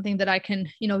it's something that I can,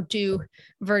 do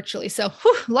virtually. So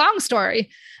long story.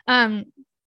 That's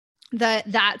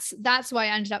why I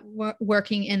ended up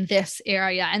working in this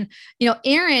area. And,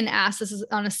 Erin asked, this is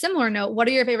on a similar note, what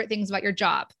are your favorite things about your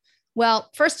job? Well,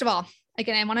 first of all,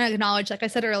 again, I want to acknowledge, like I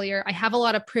said earlier, I have a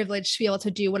lot of privilege to be able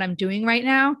to do what I'm doing right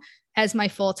now as my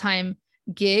full-time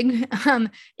gig.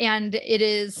 And it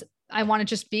is, I want to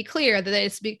just be clear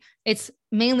that it's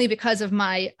mainly because of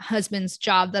my husband's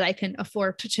job that I can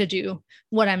afford to do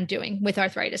what I'm doing with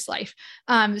Arthritis Life.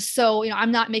 So,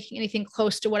 I'm not making anything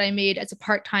close to what I made as a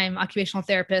part-time occupational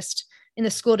therapist in the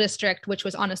school district, which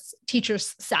was on a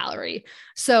teacher's salary.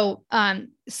 So,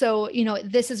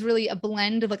 this is really a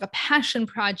blend of like a passion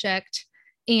project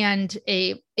and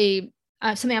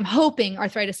something I'm hoping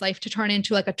Arthritis Life to turn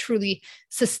into like a truly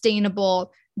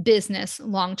sustainable business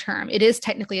long-term. It is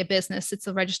technically a business. It's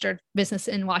a registered business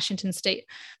in Washington state,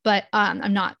 but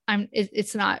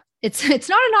it's not a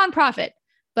nonprofit,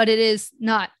 but it is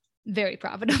not very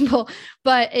profitable.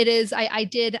 But it is, I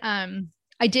did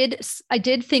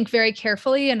think very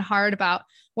carefully and hard about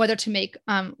whether to make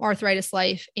Arthritis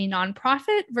Life a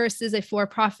nonprofit versus a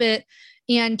for-profit.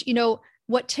 And,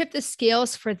 what tipped the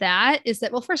scales for that is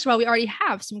that, well, first of all, we already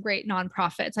have some great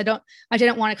nonprofits. I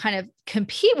didn't want to kind of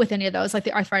compete with any of those, like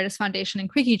the Arthritis Foundation and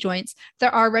Creaky Joints.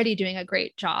 They're already doing a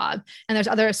great job. And there's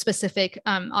other specific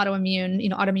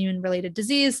autoimmune related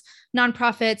disease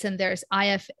nonprofits. And there's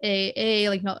IFAA,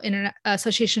 like Internet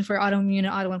Association for Autoimmune and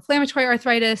Autoinflammatory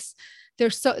Arthritis.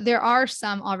 There are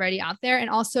some already out there. And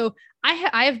also I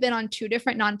have been on 2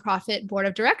 different nonprofit board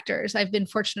of directors. I've been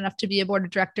fortunate enough to be a board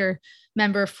of director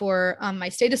member for my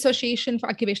state association for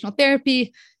occupational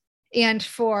therapy and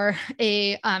for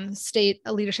a state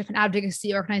leadership and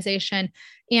advocacy organization.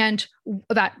 And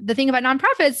about the thing about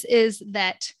nonprofits is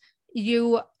that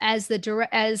you, as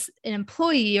an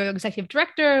employee or executive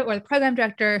director or the program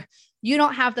director, you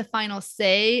don't have the final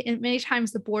say. And many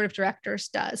times the board of directors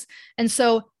does. And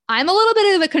so I'm a little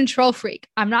bit of a control freak.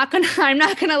 I'm not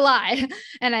gonna lie.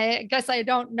 And I guess I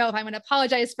don't know if I'm gonna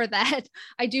apologize for that.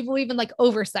 I do believe in like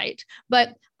oversight,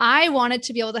 but I wanted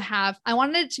to be able to I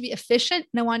wanted it to be efficient,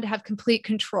 and I wanted to have complete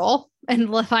control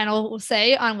and the final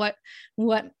say on what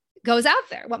goes out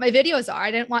there, what my videos are.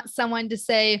 I didn't want someone to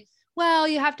say, well,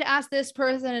 you have to ask this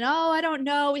person, and oh, I don't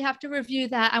know, we have to review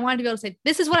that. I wanted to be able to say,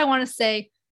 this is what I want to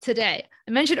say today.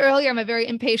 I mentioned earlier, I'm a very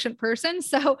impatient person.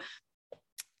 So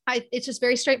it's just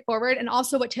very straightforward. And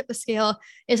also what tipped the scale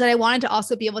is that I wanted to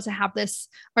also be able to have this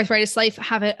Arthritis Life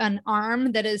have an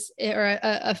arm that is, or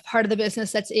a part of the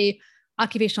business that's a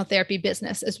occupational therapy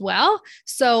business as well.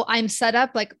 So I'm set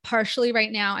up like partially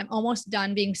right now. I'm almost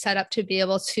done being set up to be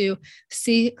able to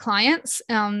see clients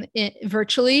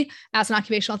virtually as an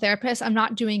occupational therapist. I'm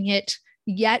not doing it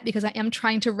yet because I am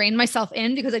trying to rein myself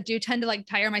in, because I do tend to like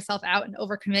tire myself out and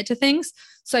overcommit to things.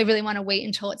 So I really want to wait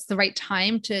until it's the right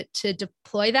time to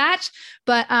deploy that.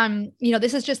 But,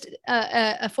 this is just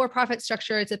a for-profit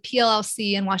structure. It's a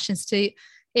PLLC in Washington State.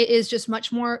 It is just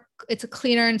it's a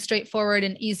cleaner and straightforward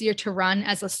and easier to run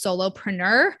as a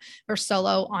solopreneur or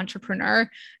solo entrepreneur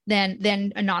than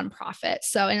a nonprofit.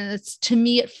 So, and to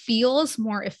me, it feels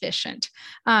more efficient.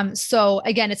 So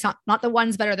again, it's not the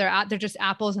ones better. They're just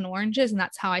apples and oranges. And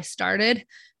that's how I started.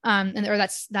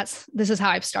 This is how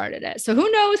I've started it. So who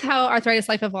knows how Arthritis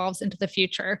Life evolves into the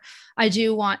future. I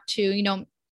do want to,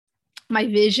 my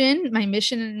mission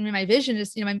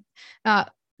is,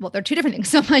 well, there are 2 different things.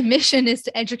 So my mission is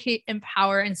to educate,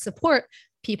 empower, and support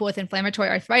people with inflammatory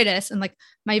arthritis. And like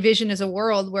my vision is a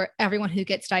world where everyone who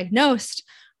gets diagnosed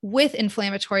with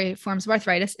inflammatory forms of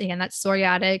arthritis, again, that's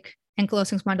psoriatic,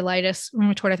 ankylosing spondylitis,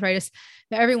 rheumatoid arthritis,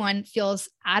 that everyone feels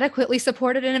adequately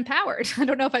supported and empowered. I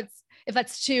don't know if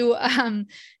that's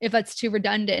too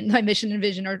redundant. My mission and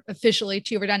vision are officially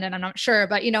too redundant. I'm not sure,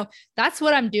 but that's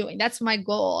what I'm doing. That's my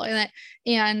goal.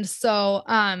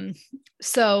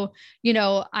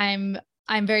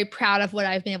 I'm very proud of what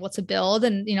I've been able to build.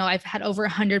 And, I've had over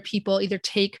 100 people either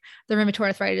take the rheumatoid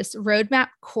arthritis roadmap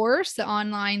course, the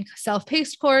online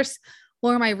self-paced course,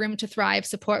 or my Room to Thrive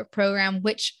support program,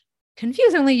 which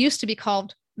confusingly used to be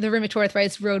called the Rheumatoid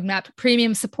Arthritis Roadmap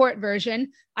Premium Support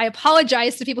version. I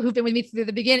apologize to people who've been with me from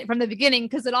the beginning,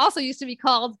 because it also used to be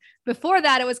called, before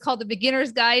that, it was called the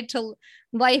Beginner's Guide to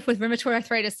Life with Rheumatoid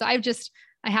Arthritis. So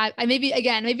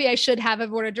maybe I should have a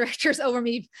board of directors over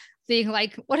me being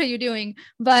like, what are you doing?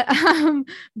 But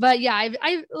yeah,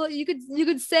 you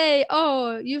could say,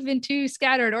 oh, you've been too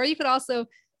scattered. Or you could also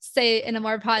say, in a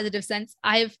more positive sense,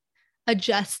 I've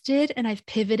adjusted and I've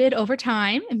pivoted over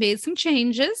time and made some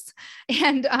changes.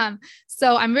 And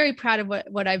so I'm very proud of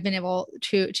what I've been able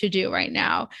to do right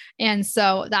now. And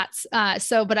so that's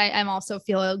but I'm also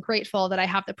feel grateful that I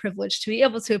have the privilege to be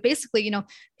able to basically,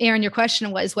 Erin, your question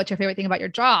was, what's your favorite thing about your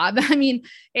job? I mean,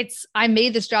 I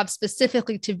made this job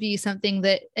specifically to be something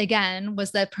that, again,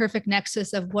 was the perfect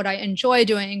nexus of what I enjoy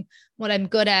doing, what I'm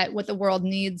good at, what the world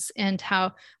needs, and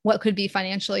what could be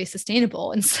financially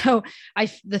sustainable. And so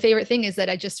the favorite thing is that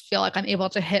I just feel like I'm able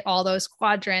to hit all those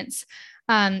quadrants.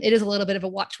 It is a little bit of a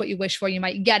watch what you wish for, you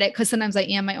might get it, because sometimes I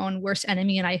am my own worst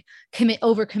enemy and I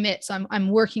overcommit. So I'm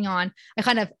working on,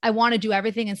 I want to do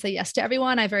everything and say yes to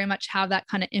everyone. I very much have that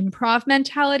kind of improv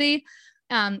mentality.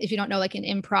 If you don't know, like in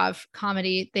improv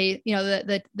comedy, they,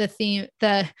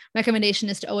 the recommendation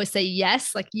is to always say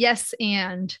yes, like yes.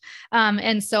 And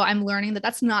so I'm learning that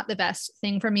that's not the best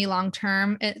thing for me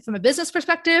long-term from a business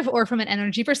perspective or from an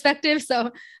energy perspective.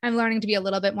 So I'm learning to be a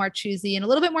little bit more choosy and a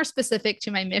little bit more specific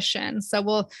to my mission.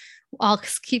 So I'll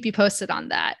keep you posted on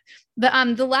that.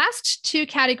 But the last 2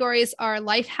 categories are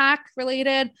life hack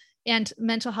related and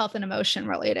mental health and emotion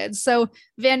related. So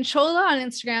Vanchola on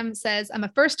Instagram says, I'm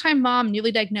a first-time mom,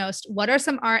 newly diagnosed. What are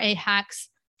some RA hacks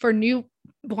for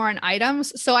newborn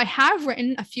items? So I have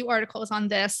written a few articles on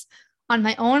this on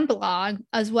my own blog,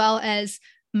 as well as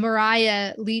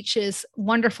Mariah Leach's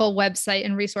wonderful website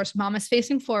and resource, Mom is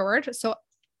Facing Forward. So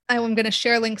I'm going to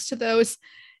share links to those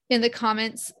in the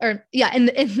comments, or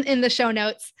in the show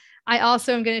notes. I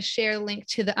also am going to share a link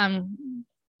to the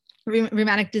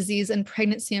rheumatic disease and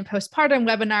pregnancy and postpartum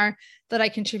webinar that I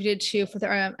contributed to for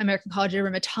the American College of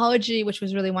Rheumatology, which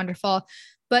was really wonderful.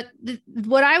 But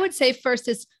what I would say first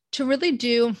is to really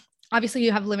do, obviously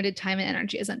you have limited time and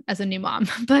energy as a new mom,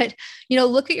 but,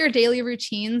 look at your daily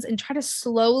routines and try to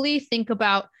slowly think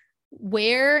about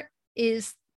where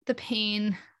is the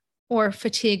pain or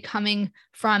fatigue coming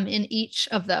from in each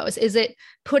of those. Is it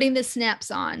putting the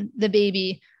snaps on the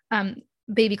baby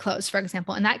clothes, for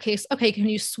example? In that case, okay, can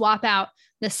you swap out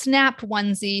the snap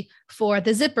onesie for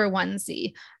the zipper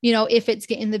onesie? If it's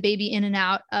getting the baby in and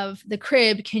out of the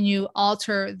crib, can you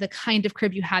alter the kind of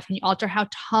crib you have? Can you alter how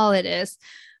tall it is?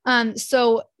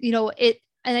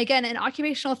 And again, an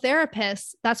occupational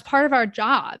therapist, that's part of our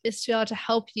job, is to be able to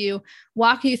help you,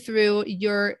 walk you through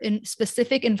your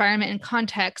specific environment and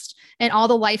context and all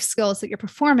the life skills that you're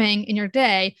performing in your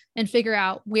day, and figure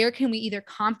out where can we either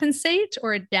compensate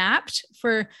or adapt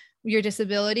for your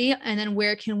disability, and then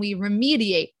where can we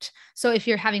remediate. So if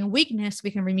you're having weakness,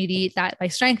 we can remediate that by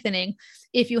strengthening.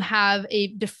 If you have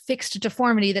a fixed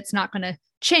deformity that's not going to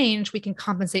change, we can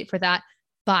compensate for that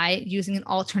by using an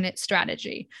alternate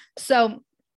strategy. So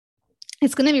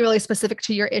it's going to be really specific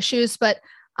to your issues, but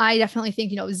I definitely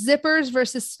think, zippers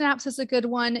versus snaps is a good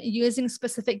one. Using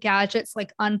specific gadgets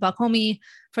like Unbuckle Me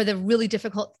for the really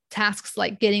difficult tasks,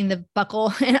 like getting the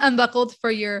buckle unbuckled for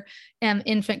your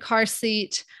infant car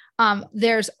seat.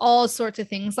 There's all sorts of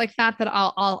things like that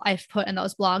I've put in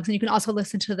those blogs. And you can also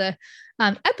listen to the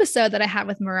episode that I had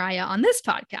with Mariah on this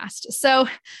podcast. So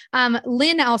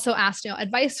Lynn also asked,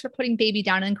 advice for putting baby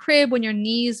down in crib when your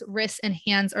knees, wrists, and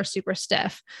hands are super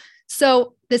stiff.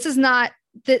 So this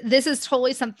is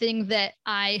totally something that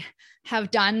I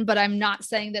have done, but I'm not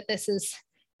saying that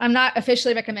I'm not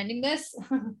officially recommending this.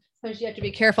 Because you have to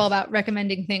be careful about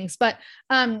recommending things, but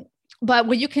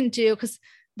what you can do, because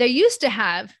they used to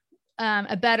have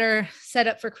a better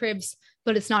setup for cribs,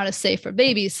 but it's not as safe for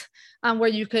babies, where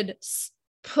you could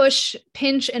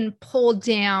pinch and pull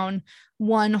down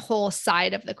one whole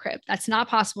side of the crib. That's not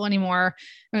possible anymore,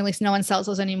 or at least no one sells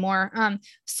those anymore.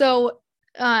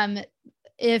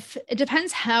 If it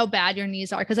depends how bad your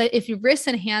knees are, because if your wrists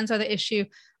and hands are the issue,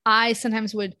 I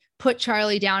sometimes would put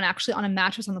Charlie down actually on a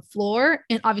mattress on the floor,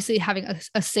 and obviously having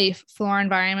a safe floor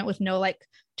environment with no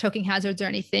choking hazards or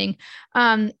anything.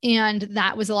 And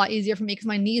that was a lot easier for me because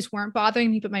my knees weren't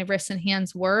bothering me, but my wrists and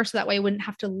hands were. So that way I wouldn't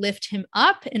have to lift him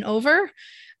up and over.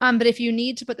 But if you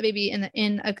need to put the baby in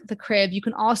the crib, you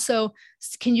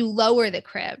can you lower the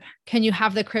crib? Can you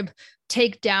have the crib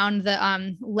take down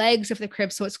the legs of the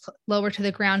crib so it's lower to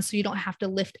the ground, so you don't have to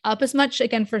lift up as much,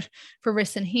 again, for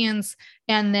wrists and hands.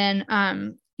 And then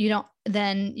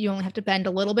you only have to bend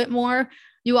a little bit more.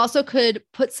 You also could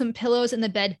put some pillows in the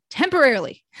bed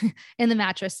temporarily in the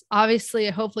mattress. Obviously,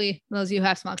 hopefully those of you who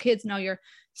have small kids know you're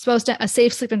supposed to, a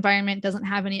safe sleep environment doesn't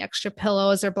have any extra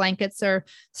pillows or blankets or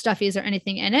stuffies or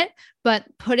anything in it, but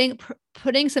putting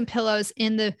some pillows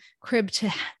in the crib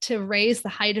to raise the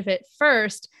height of it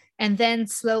first, and then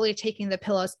slowly taking the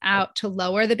pillows out to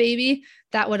lower the baby,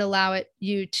 that would allow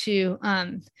you to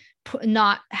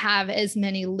not have as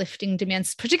many lifting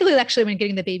demands, particularly actually when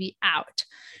getting the baby out.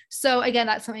 So again,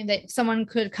 that's something that someone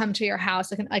could come to your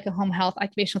house, like a home health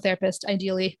occupational therapist,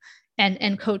 ideally,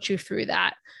 and coach you through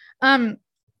that.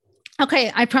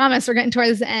 Okay, I promise we're getting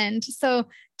towards the end. So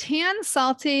Tan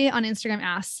Salty on Instagram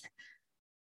asks,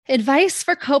 advice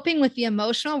for coping with the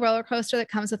emotional roller coaster that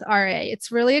comes with RA.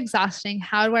 It's really exhausting.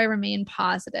 How do I remain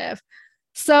positive?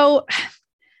 So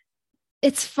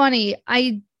it's funny.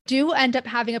 I do end up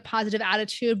having a positive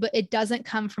attitude, but it doesn't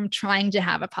come from trying to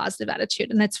have a positive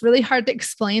attitude. And it's really hard to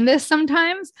explain this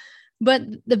sometimes, but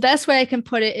the best way I can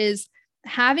put it is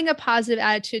having a positive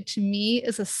attitude to me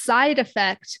is a side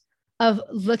effect of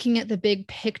looking at the big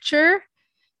picture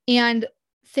and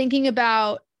thinking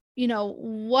about,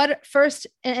 what first,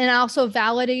 and also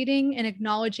validating and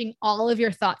acknowledging all of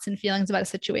your thoughts and feelings about a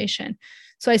situation.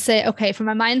 So I say, okay, from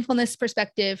a mindfulness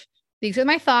perspective, these are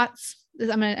my thoughts.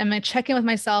 I'm going to check in with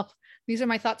myself. These are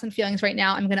my thoughts and feelings right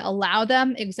now. I'm going to allow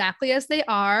them exactly as they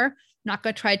are. I'm not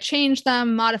going to try to change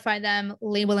them, modify them,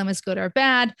 label them as good or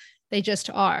bad. They just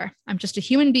are. I'm just a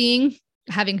human being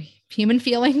having human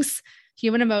feelings,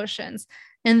 human emotions.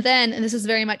 And this is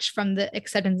very much from the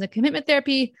acceptance and commitment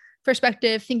therapy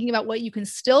perspective, thinking about what you can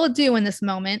still do in this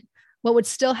moment, what would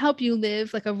still help you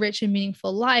live like a rich and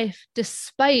meaningful life,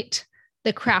 despite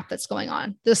the crap that's going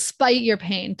on, despite your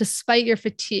pain, despite your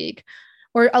fatigue.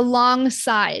 or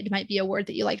alongside might be a word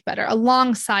that you like better,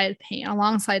 alongside pain,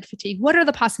 alongside fatigue. What are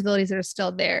the possibilities that are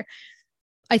still there?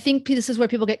 I think this is where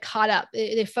people get caught up.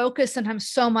 They focus sometimes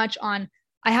so much on,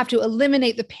 I have to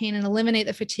eliminate the pain and eliminate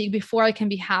the fatigue before I can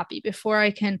be happy, before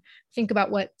I can think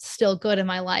about what's still good in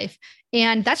my life.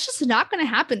 And that's just not going to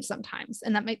happen sometimes.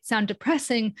 And that might sound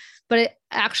depressing, but it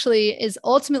actually is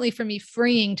ultimately for me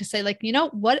freeing to say, like, you know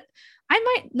what? I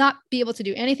might not be able to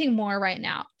do anything more right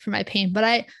now for my pain,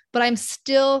 but I'm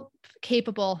still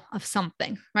capable of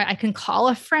something, right? I can call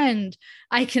a friend.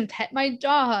 I can pet my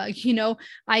dog,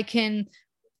 I can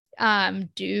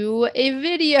do a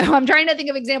video. I'm trying to think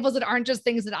of examples that aren't just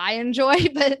things that I enjoy,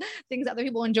 but things other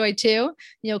people enjoy too,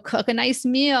 cook a nice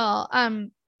meal.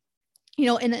 And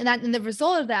the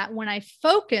result of that, when I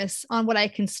focus on what I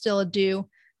can still do,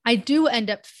 I do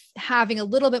end up having a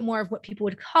little bit more of what people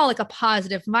would call like a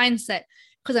positive mindset,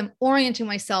 because I'm orienting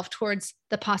myself towards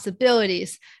the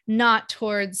possibilities, not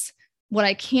towards what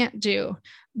I can't do.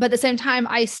 But at the same time,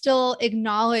 I still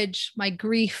acknowledge my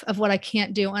grief of what I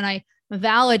can't do. And I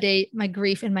validate my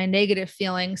grief and my negative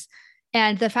feelings.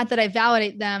 And the fact that I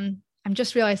validate them, I'm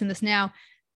just realizing this now,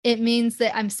 it means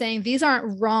that I'm saying these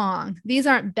aren't wrong. These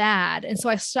aren't bad. And so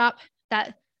I stop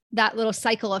that little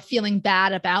cycle of feeling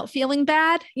bad about feeling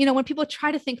bad. When people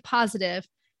try to think positive,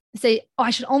 they say, oh, I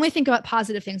should only think about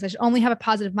positive things. I should only have a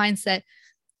positive mindset.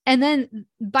 And then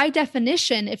by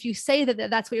definition, if you say that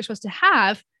that's what you're supposed to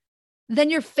have, then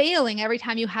you're failing every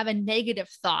time you have a negative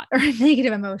thought or a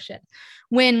negative emotion.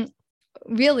 When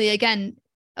really, again,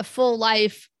 a full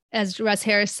life, as Russ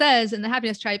Harris says in the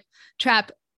Happiness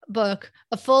Trap book,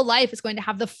 a full life is going to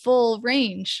have the full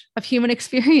range of human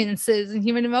experiences and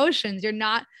human emotions.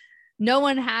 No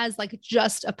one has like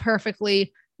just a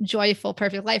perfectly joyful,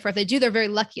 perfect life. Or if they do, they're very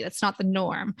lucky. That's not the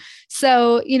norm.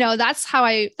 So, that's how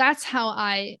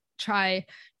I try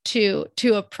to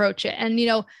approach it. And,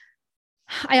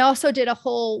 I also did a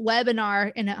whole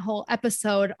webinar and a whole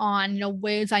episode on,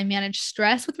 ways I manage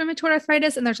stress with rheumatoid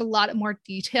arthritis. And there's a lot more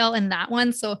detail in that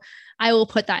one. So I will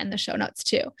put that in the show notes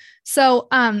too. So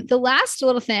the last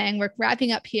little thing, we're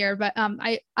wrapping up here, but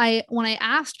when I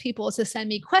asked people to send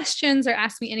me questions or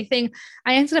ask me anything,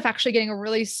 I ended up actually getting a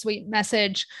really sweet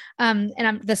message.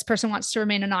 This person wants to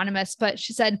remain anonymous, but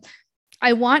she said,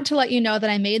 I want to let you know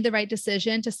that I made the right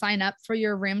decision to sign up for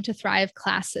your Room to Thrive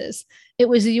classes. It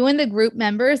was you and the group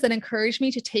members that encouraged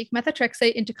me to take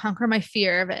methotrexate and to conquer my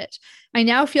fear of it. I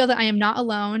now feel that I am not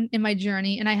alone in my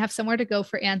journey and I have somewhere to go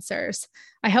for answers.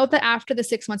 I hope that after the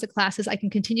 6 months of classes, I can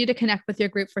continue to connect with your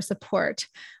group for support.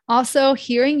 Also,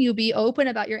 hearing you be open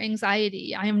about your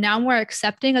anxiety, I am now more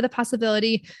accepting of the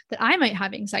possibility that I might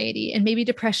have anxiety and maybe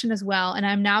depression as well. And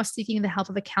I'm now seeking the help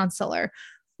of a counselor.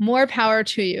 More power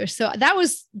to you. So that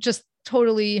was just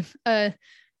totally a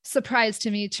surprise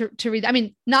to me to read. I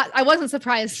mean, I wasn't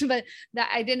surprised, but that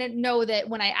I didn't know that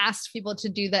when I asked people to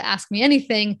do the Ask Me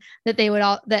Anything, that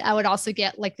I would also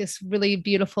get like this really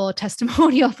beautiful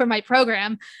testimonial for my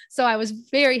program. So I was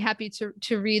very happy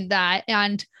to read that.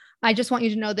 And I just want you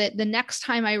to know that the next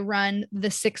time I run the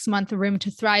 6-month Room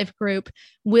to Thrive group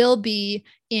will be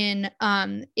in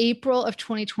April of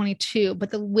 2022, but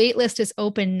the wait list is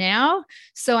open now.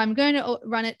 So I'm going to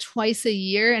run it twice a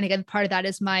year. And again, part of that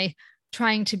is my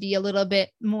trying to be a little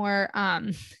bit more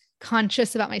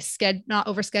conscious about my schedule, not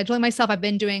overscheduling myself. I've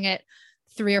been doing it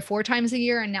 3 or 4 times a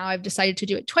year. And now I've decided to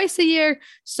do it twice a year.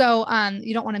 So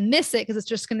you don't want to miss it because it's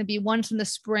just going to be once in the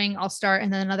spring I'll start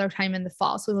and then another time in the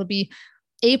fall. So it'll be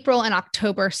April and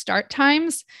October start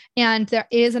times. And there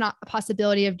is a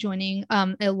possibility of joining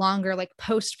a longer like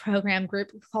post-program group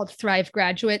called Thrive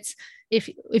Graduates if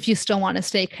you still want to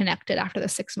stay connected after the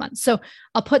 6 months. So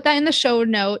I'll put that in the show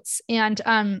notes. And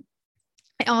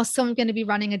I also am going to be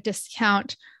running a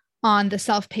discount on the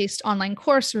self-paced online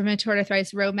course, Rheumatoid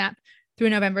Arthritis Roadmap, through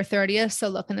November 30th. So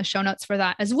look in the show notes for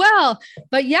that as well.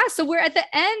 But yeah, so we're at the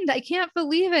end. I can't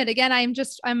believe it. Again,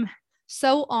 I'm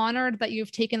so honored that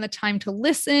you've taken the time to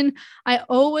listen. I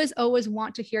always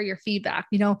want to hear your feedback.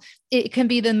 It can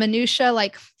be the minutia,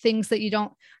 like things that you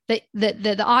don't, that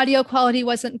the audio quality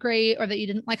wasn't great, or that you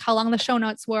didn't like how long the show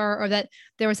notes were, or that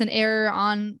there was an error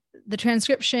on the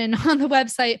transcription on the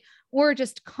website, or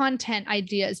just content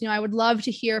ideas. I would love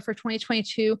to hear for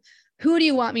 2022, who do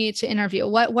you want me to interview?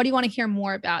 What do you want to hear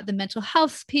more about? The mental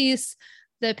health piece,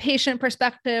 the patient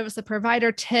perspectives, the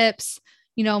provider tips,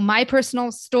 my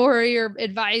personal story or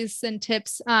advice and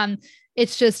tips.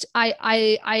 It's just,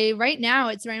 I right now,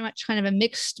 it's very much kind of a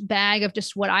mixed bag of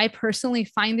just what I personally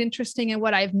find interesting and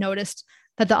what I've noticed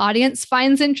that the audience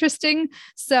finds interesting.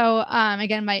 So,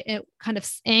 again, it kind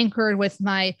of anchored with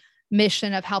my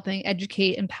mission of helping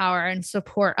educate, empower, and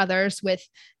support others with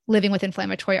living with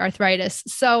inflammatory arthritis.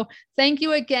 So thank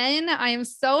you again. I am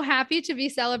so happy to be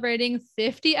celebrating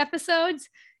 50 episodes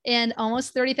and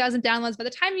almost 30,000 downloads. By the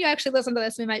time you actually listen to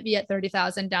this, we might be at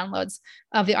 30,000 downloads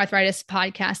of the Arthritis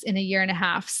podcast in a year and a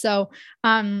half. So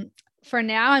for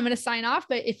now, I'm going to sign off.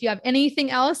 But if you have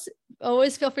anything else,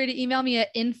 always feel free to email me at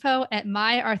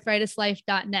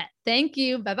info@myarthritislife.net. Thank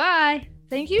you. Bye-bye.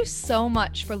 Thank you so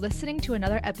much for listening to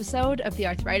another episode of the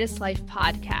Arthritis Life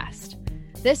podcast.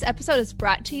 This episode is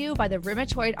brought to you by the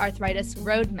Rheumatoid Arthritis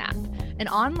Roadmap, an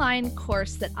online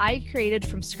course that I created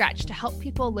from scratch to help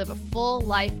people live a full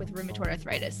life with rheumatoid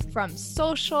arthritis, from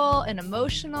social and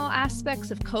emotional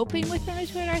aspects of coping with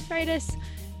rheumatoid arthritis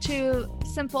to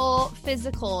simple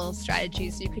physical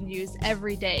strategies you can use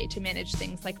every day to manage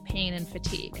things like pain and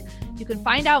fatigue. You can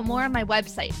find out more on my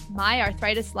website,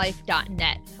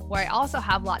 myarthritislife.net, where I also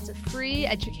have lots of free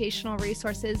educational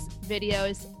resources,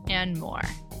 videos, and more.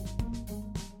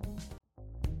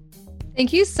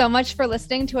 Thank you so much for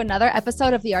listening to another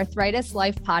episode of the Arthritis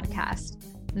Life podcast.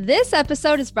 This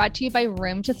episode is brought to you by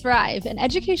Room to Thrive, an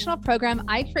educational program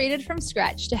I created from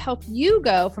scratch to help you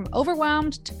go from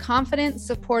overwhelmed to confident,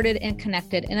 supported, and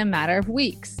connected in a matter of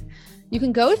weeks. You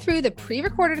can go through the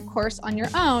pre-recorded course on your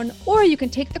own, or you can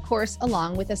take the course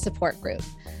along with a support group.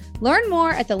 Learn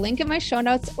more at the link in my show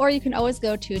notes, or you can always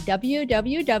go to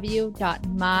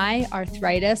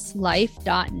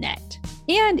www.myarthritislife.net.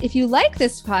 And if you like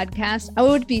this podcast, I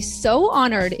would be so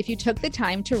honored if you took the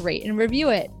time to rate and review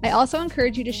it. I also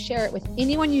encourage you to share it with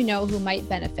anyone you know who might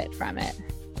benefit from it.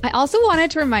 I also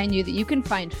wanted to remind you that you can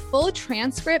find full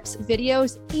transcripts,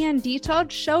 videos, and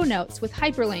detailed show notes with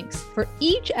hyperlinks for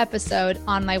each episode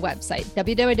on my website,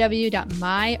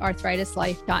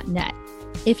 www.myarthritislife.net.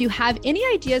 If you have any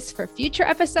ideas for future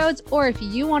episodes, or if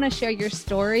you want to share your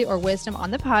story or wisdom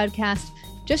on the podcast,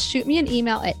 just shoot me an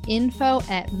email at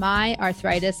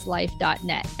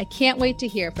info@myarthritislife.net. I can't wait to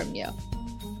hear from you.